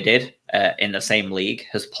Cucurella did in the same league,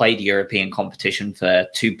 has played European competition for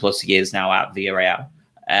 2+ years now at Villarreal.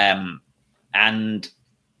 And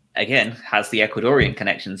again, has the Ecuadorian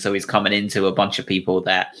connection. So he's coming into a bunch of people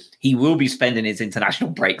that he will be spending his international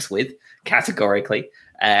breaks with, categorically,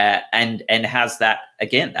 and has that,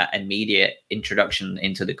 again, that immediate introduction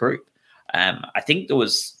into the group. I think there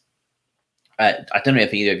was, I don't know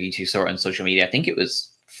if either of you two saw it on social media. I think it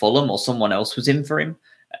was Fulham or someone else was in for him.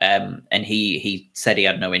 And he said he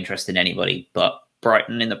had no interest in anybody but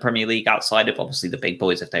Brighton in the Premier League, outside of obviously the big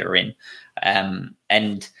boys if they were in.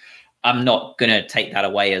 And I'm not going to take that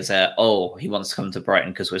away as he wants to come to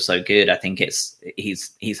Brighton because we're so good. I think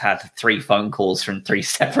he's had 3 phone calls from 3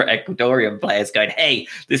 separate Ecuadorian players going, hey,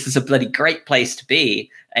 this is a bloody great place to be.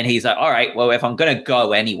 And he's like, all right, well, if I'm going to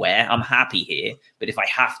go anywhere, I'm happy here. But if I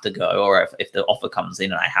have to go, or if the offer comes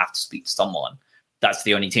in and I have to speak to someone, that's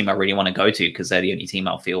the only team I really want to go to because they're the only team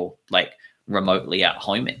I'll feel like remotely at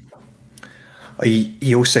home in.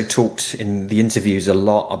 He also talked in the interviews a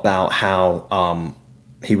lot about how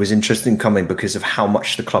he was interested in coming because of how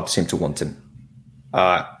much the club seemed to want him.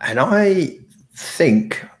 And I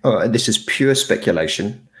think, this is pure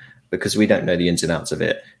speculation because we don't know the ins and outs of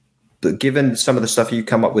it, but given some of the stuff you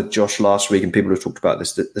come up with, Josh, last week, and people have talked about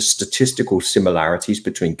this, the statistical similarities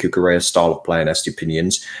between Cucurella's style of play and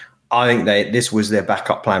Estepinian's, I think this was their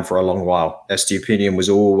backup plan for a long while. Estepinian was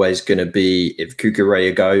always going to be, if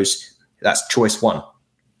Cucurella goes, that's choice one,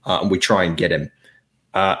 and we try and get him.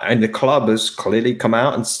 And the club has clearly come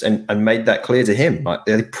out and made that clear to him. Like,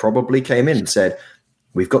 they probably came in and said,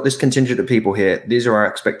 we've got this contingent of people here. These are our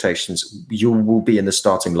expectations. You will be in the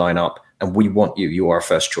starting lineup, and we want you. You are our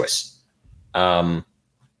first choice.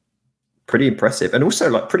 Pretty impressive, and also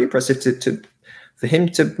like pretty impressive for him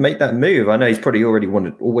to make that move. I know he's probably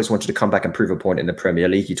always wanted to come back and prove a point in the Premier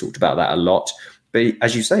League. He talked about that a lot. But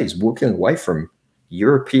as you say, he's walking away from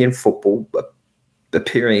European football,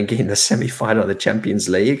 appearing in the semi-final of the Champions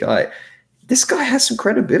League. This guy has some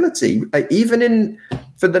credibility. Even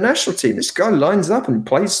for the national team, this guy lines up and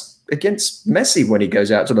plays against Messi when he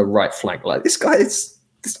goes out to the right flank. Like, this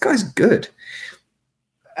guy's good.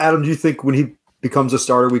 Adam, do you think when he becomes a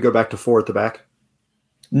starter, we go back to 4 at the back?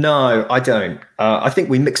 No, I don't. I think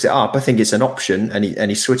we mix it up. I think it's an option, and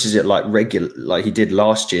he switches it like he did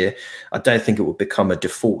last year. I don't think it will become a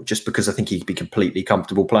default, just because I think he'd be completely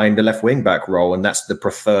comfortable playing the left wing back role, and that's the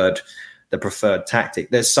preferred tactic.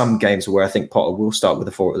 There's some games where I think Potter will start with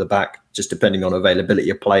the 4 at the back, just depending on availability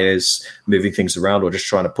of players, moving things around, or just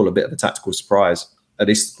trying to pull a bit of a tactical surprise. At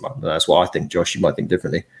least that's what I think. Josh, you might think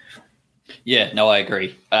differently. Yeah, no, I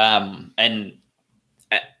agree. And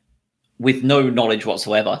with no knowledge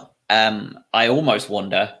whatsoever, I almost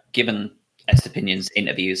wonder, given Estepinian's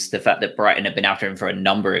interviews, the fact that Brighton have been after him for a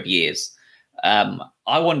number of years, I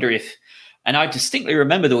wonder if, and I distinctly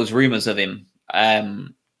remember there was rumours of him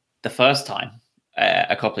the first time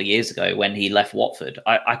a couple of years ago when he left Watford.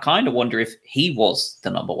 I kind of wonder if he was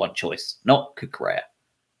the number 1 choice, not Cucurella.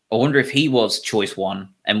 I wonder if he was choice 1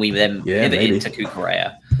 and we then pivoted to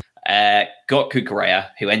Cucurella, got Cucurella,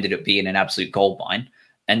 who ended up being an absolute goldmine,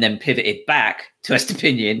 and then pivoted back to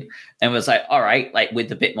Estepinian and was like, all right, like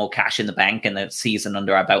with a bit more cash in the bank and the season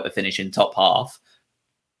under our belt to finish in top half,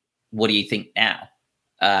 what do you think now?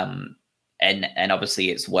 And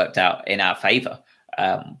obviously it's worked out in our favour.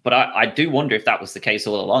 But I do wonder if that was the case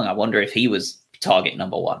all along. I wonder if he was target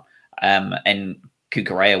number 1. And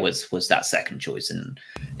Cucurella was that second choice. And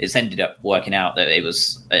it's ended up working out that it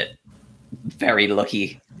was a very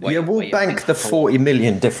lucky. We'll bank the 40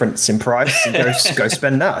 million difference in price and go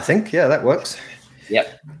spend that, I think. Yeah, that works.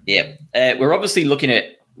 Yep. We're obviously looking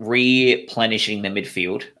at replenishing the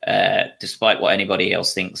midfield, despite what anybody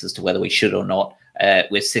else thinks as to whether we should or not.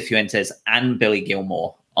 with Cifuentes and Billy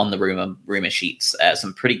Gilmore on the rumor sheets.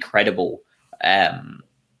 Some pretty credible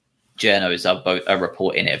journos are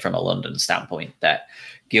reporting it from a London standpoint that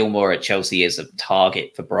Gilmore at Chelsea is a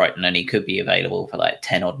target for Brighton, and he could be available for like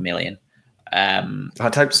 10 odd million.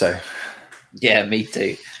 I'd hope so. Yeah, me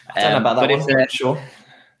too. I don't know about that one, sure.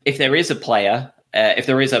 If there is a player, if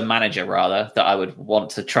there is a manager rather that I would want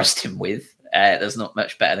to trust him with, there's not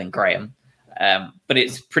much better than Graham. But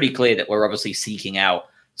it's pretty clear that we're obviously seeking out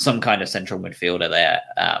some kind of central midfielder there.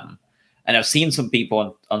 And I've seen some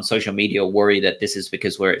people on social media worry that this is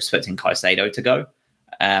because we're expecting Caicedo to go.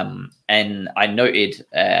 And I noted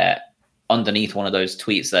underneath one of those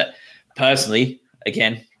tweets that personally,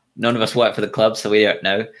 again, none of us work for the club, so we don't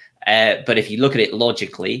know. But if you look at it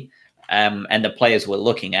logically, and the players we're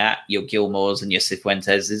looking at, your Gilmores and your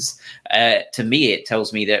Cifuenteses, to me, it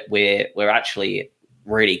tells me that we're actually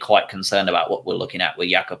really quite concerned about what we're looking at with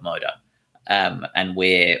Jakub Moder. And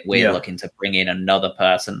we're looking to bring in another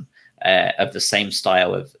person of the same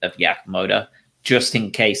style of Jakub Moder, just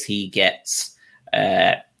in case he gets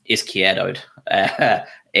Izquierdo'd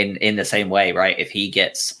in the same way, right? If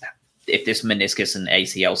this meniscus and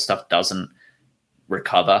ACL stuff doesn't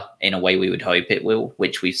recover in a way we would hope it will,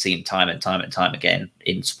 which we've seen time and time again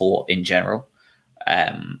in sport in general.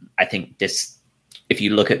 I think this, if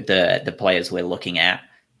you look at the players we're looking at,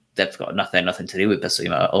 they've got nothing to do with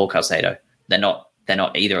Basuma or Caicedo. They're not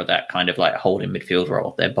either of that kind of like holding midfield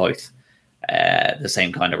role. They're both the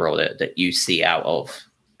same kind of role that you see out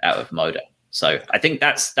of Moder. So I think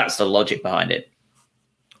that's the logic behind it.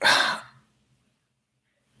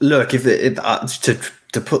 Look,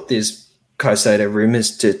 to put these Caicedo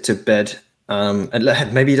rumors to bed,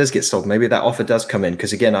 and maybe he does get sold. Maybe that offer does come in,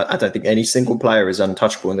 because again, I don't think any single player is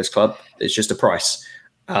untouchable in this club. It's just a price.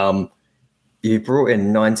 You brought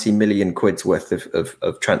in 90 million quid's worth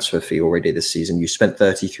of transfer fee already this season. You spent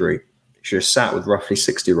 33. You're sat with roughly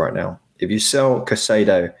 60 right now. If you sell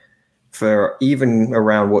Caicedo for even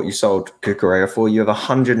around what you sold Cucurella for, you have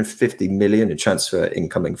 150 million in transfer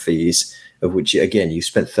incoming fees, of which, again, you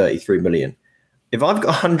spent 33 million. If I've got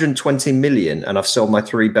 120 million and I've sold my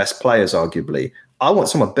three best players, arguably, I want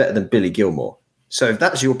someone better than Billy Gilmore. So if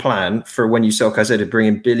that's your plan for when you sell Caicedo, bring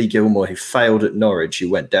in Billy Gilmore, who failed at Norwich, who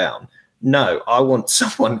went down. No, I want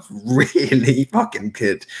someone really fucking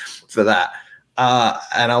good for that.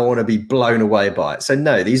 And I want to be blown away by it. So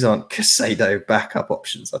no, these aren't Caicedo backup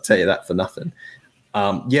options. I'll tell you that for nothing.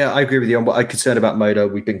 Yeah, I agree with you. I'm concerned about Moder.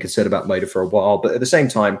 We've been concerned about Moder for a while. But at the same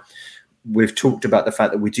time, we've talked about the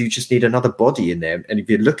fact that we do just need another body in there. And if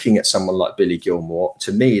you're looking at someone like Billy Gilmore,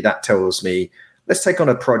 to me, that tells me, let's take on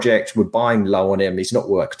a project. We're buying low on him. He's not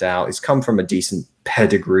worked out. He's come from a decent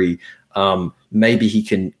pedigree. Maybe he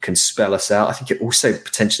can spell us out. I think it also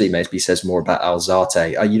potentially maybe says more about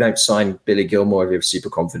Alzate. You don't sign Billy Gilmore if you're super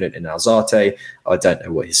confident in Alzate. I don't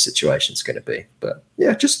know what his situation's going to be. But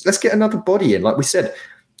yeah, just let's get another body in. Like we said,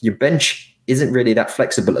 your bench isn't really that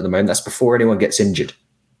flexible at the moment. That's before anyone gets injured.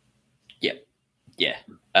 Yeah.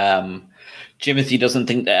 Jimothy doesn't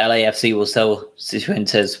think that LAFC will sell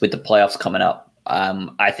Cifuentes with the playoffs coming up.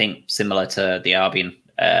 I think similar to the Albion,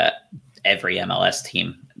 every MLS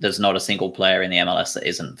team, there's not a single player in the MLS that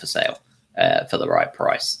isn't for sale for the right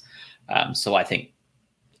price. So I think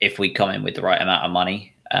if we come in with the right amount of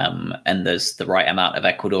money and there's the right amount of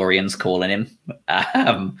Ecuadorians calling him,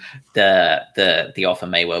 the offer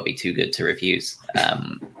may well be too good to refuse.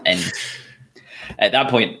 And at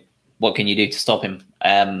that point, what can you do to stop him?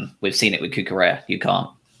 We've seen it with Cucurella. You can't.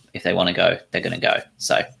 If they want to go, they're going to go.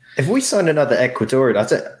 So if we sign another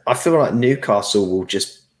Ecuadorian, I feel like Newcastle will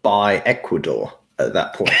just buy Ecuador at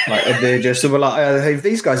that point. Like they're just if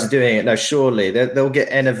these guys are doing it, no, surely they'll get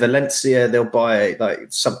Enner Valencia. They'll buy like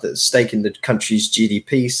something stake in the country's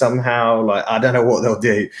GDP somehow. Like I don't know what they'll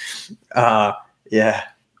do. Yeah.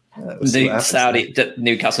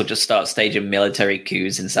 Newcastle just start staging military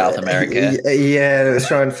coups in South America. Yeah, they're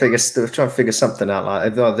trying to figure something out.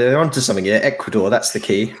 Like they're onto something. Yeah, Ecuador, that's the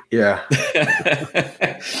key. Yeah.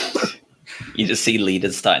 You just see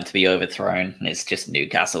leaders starting to be overthrown, and it's just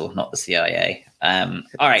Newcastle, not the CIA. All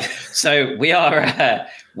right, so we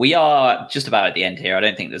are just about at the end here. I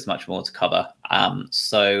don't think there's much more to cover.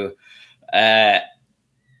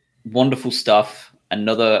 Wonderful stuff.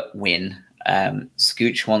 Another win.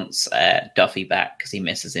 Scooch wants Duffy back because he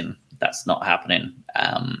misses him. That's not happening.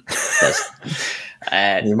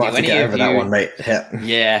 You might have to get over that one, mate.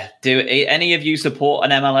 Yeah. Do any of you support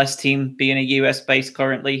an MLS team being a US base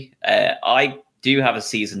currently? I do have a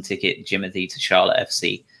season ticket, Jimothy, to Charlotte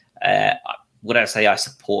FC. Would I say I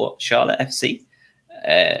support Charlotte FC?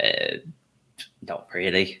 Not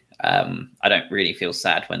really. I don't really feel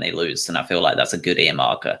sad when they lose, and I feel like that's a good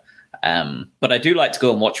earmarker. But I do like to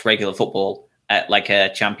go and watch regular football at like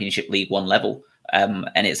a Championship League One level, and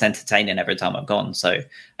it's entertaining every time I've gone. So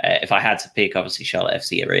if I had to pick, obviously Charlotte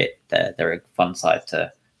FC are it. They're a fun side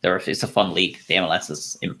to. It's a fun league. The MLS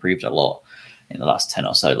has improved a lot in the last 10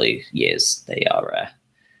 or so years. They are.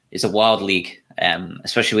 It's a wild league,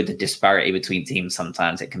 especially with the disparity between teams.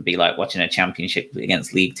 Sometimes it can be like watching a Championship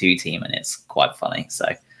against League Two team, and it's quite funny. So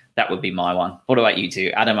that would be my one. What about you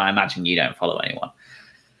two? Adam, I imagine you don't follow anyone.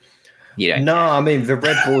 You don't. No, I mean, the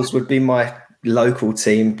Red Bulls would be my local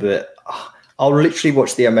team, but I'll literally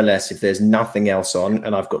watch the MLS if there's nothing else on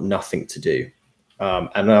and I've got nothing to do.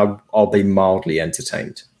 And I'll be mildly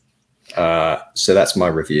entertained. So that's my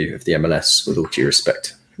review of the MLS, with all due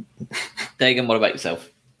respect. Dagan, what about yourself?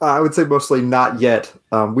 I would say mostly not yet.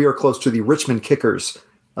 We are close to the Richmond Kickers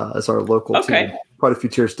as our local team. Quite a few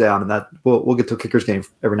tiers down, and that we'll get to a Kickers game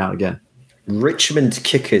every now and again. Richmond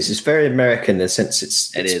Kickers is very American in the sense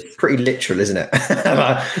it's pretty literal, isn't it?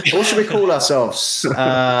 What should we call ourselves?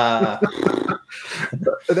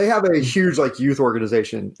 They have a huge youth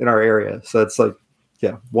organization in our area, so it's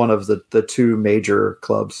one of the two major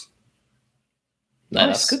clubs. No,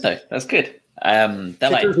 that's good though. That's good.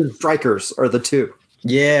 Kickers and Strikers are the two.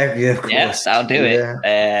 Yeah, of course. Yes, that'll do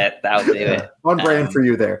it. That'll do it. On brand for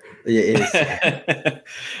you there. It is.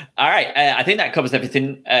 All right. I think that covers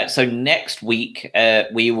everything. So next week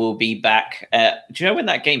we will be back. Do you know when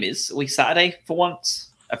that game is? Are we Saturday for once?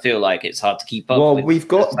 I feel like it's hard to keep up. Well, we've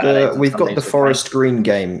got the Forest Green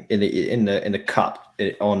game in the cup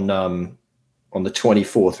on the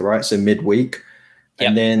 24th, right? So midweek,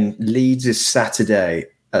 and then Leeds is Saturday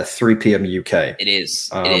at 3 p.m. UK. It is.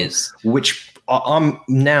 Which I'm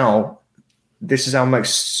now. This is our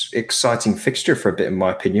most exciting fixture for a bit, in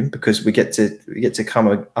my opinion, because we get to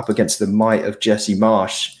come up against the might of Jesse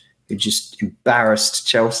Marsch, who just embarrassed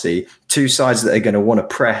Chelsea. Two sides that are going to want to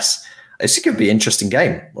press. It's going to be an interesting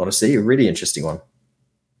game, honestly, a really interesting one.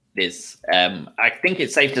 It is. I think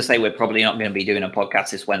it's safe to say we're probably not going to be doing a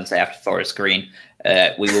podcast this Wednesday after Forest Green.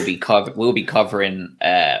 We'll be covering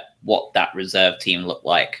what that reserve team looked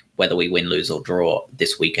like, whether we win, lose, or draw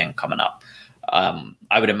this weekend coming up.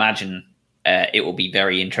 I would imagine it will be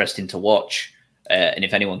very interesting to watch. And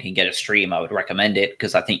if anyone can get a stream, I would recommend it,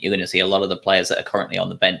 because I think you're going to see a lot of the players that are currently on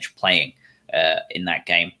the bench playing in that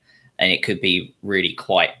game. And it could be really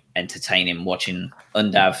quite entertaining watching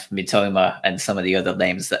Undav, Mitoma, and some of the other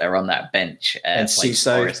names that are on that bench. And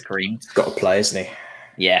Forest Green got to play, isn't he?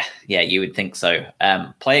 Yeah, you would think so.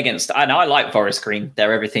 Play against, and I like Forest Green.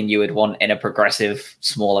 They're everything you would want in a progressive,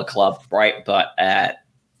 smaller club, right? But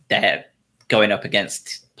they're going up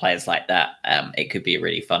against players like that. It could be a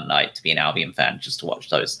really fun night to be an Albion fan, just to watch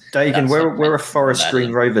those. Dagan, where are Forest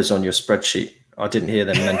Green Rovers on your spreadsheet? I didn't hear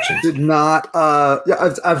them mentioned. Did not.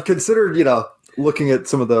 I've considered, looking at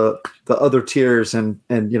some of the other tiers and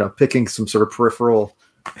picking some sort of peripheral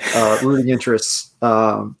rooting interests,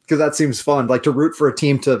 because that seems fun. Like, to root for a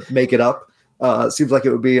team to make it up seems like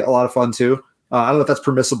it would be a lot of fun too. I don't know if that's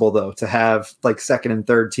permissible though, to have second and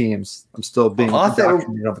third teams. I'm still being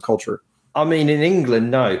indoctrinated on the culture. I mean, in England,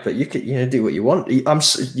 no, but you could do what you want. I'm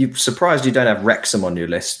surprised you don't have Wrexham on your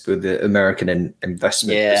list with the American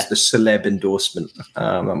investment. Yeah. It's the celeb endorsement.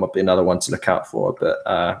 That might be another one to look out for.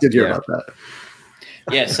 But did hear about that?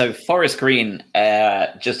 Yeah, so Forest Green,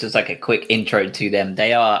 just as a quick intro to them,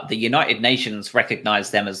 they are the United Nations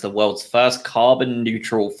recognized them as the world's first carbon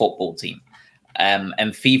neutral football team. And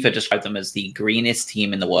FIFA described them as the greenest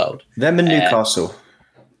team in the world. Them in Newcastle.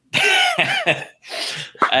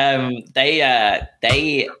 I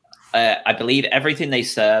believe everything they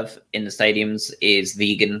serve in the stadiums is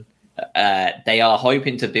vegan. They are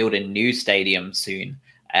hoping to build a new stadium soon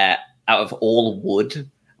out of all wood.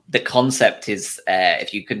 The concept is,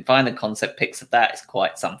 if you can find the concept pics of that, it's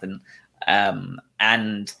quite something.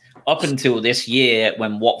 And up until this year,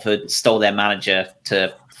 when Watford stole their manager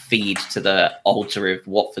to feed to the altar of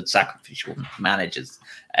Watford sacrificial managers,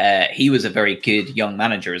 he was a very good young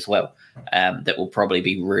manager as well. That will probably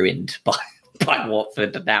be ruined by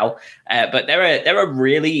Watford now. But they're a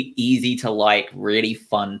really easy to like, really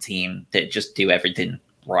fun team that just do everything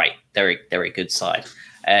right. They're a good side.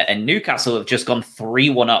 And Newcastle have just gone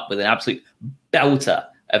 3-1 up with an absolute belter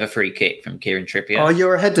of a free kick from Kieran Trippier. Oh,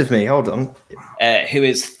 you're ahead of me. Hold on. Who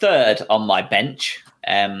is third on my bench.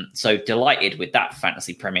 So delighted with that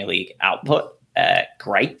Fantasy Premier League output.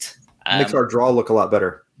 Great. Makes our draw look a lot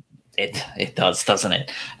better. It does, doesn't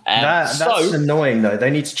it? That's annoying, though.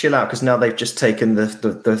 They need to chill out, because now they've just taken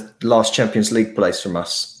the last Champions League place from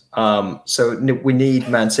us. So we need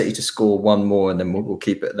Man City to score one more, and then we'll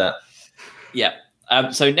keep it at that. Yeah.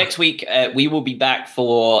 So next week, we will be back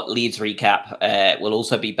for Leeds recap. We'll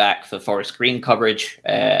also be back for Forest Green coverage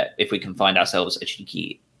if we can find ourselves a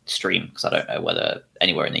cheeky stream, because I don't know whether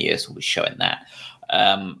anywhere in the US will be showing that.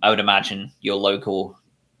 I would imagine your local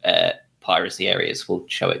piracy areas will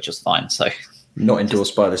show it just fine. So not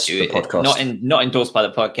endorsed by the podcast. Not endorsed by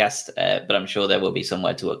the podcast, but I'm sure there will be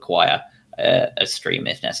somewhere to acquire a stream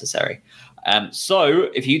if necessary. So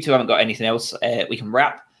if you two haven't got anything else, we can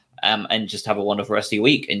wrap. And just have a wonderful rest of your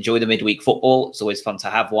week. Enjoy the midweek football. It's always fun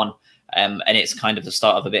to have one. And it's kind of the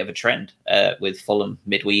start of a bit of a trend with Fulham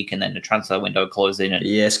midweek and then the transfer window closing. And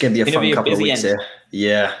yeah, it's going to be a fun couple of weeks here.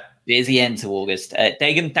 Yeah. Busy end to August.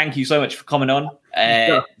 Dagan, thank you so much for coming on.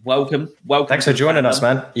 Sure. Welcome. Thanks for joining us,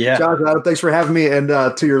 man. Yeah. Josh, Adam, thanks for having me. And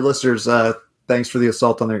to your listeners, thanks for the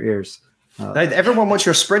assault on their ears. Everyone wants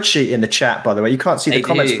your spreadsheet in the chat, by the way. You can't see the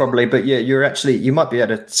comments probably, but yeah, you might be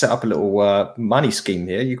able to set up a little money scheme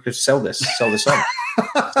here. You could sell this on.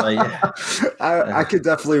 So, yeah. I could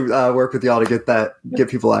definitely work with y'all to get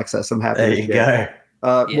people access. I'm happy. There you go.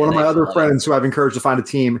 One of my other friends who I've encouraged to find a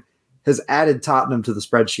team has added Tottenham to the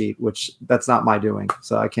spreadsheet, which that's not my doing,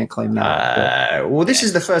 so I can't claim that. Well, this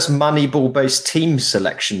is the first Moneyball-based team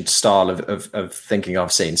selection style of thinking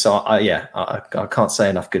I've seen. So, I can't say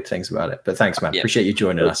enough good things about it. But thanks, man. Appreciate you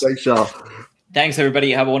joining us. Thanks, y'all. Thanks, everybody.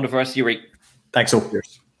 Have a wonderful rest of your week. Thanks all.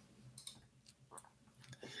 Cheers.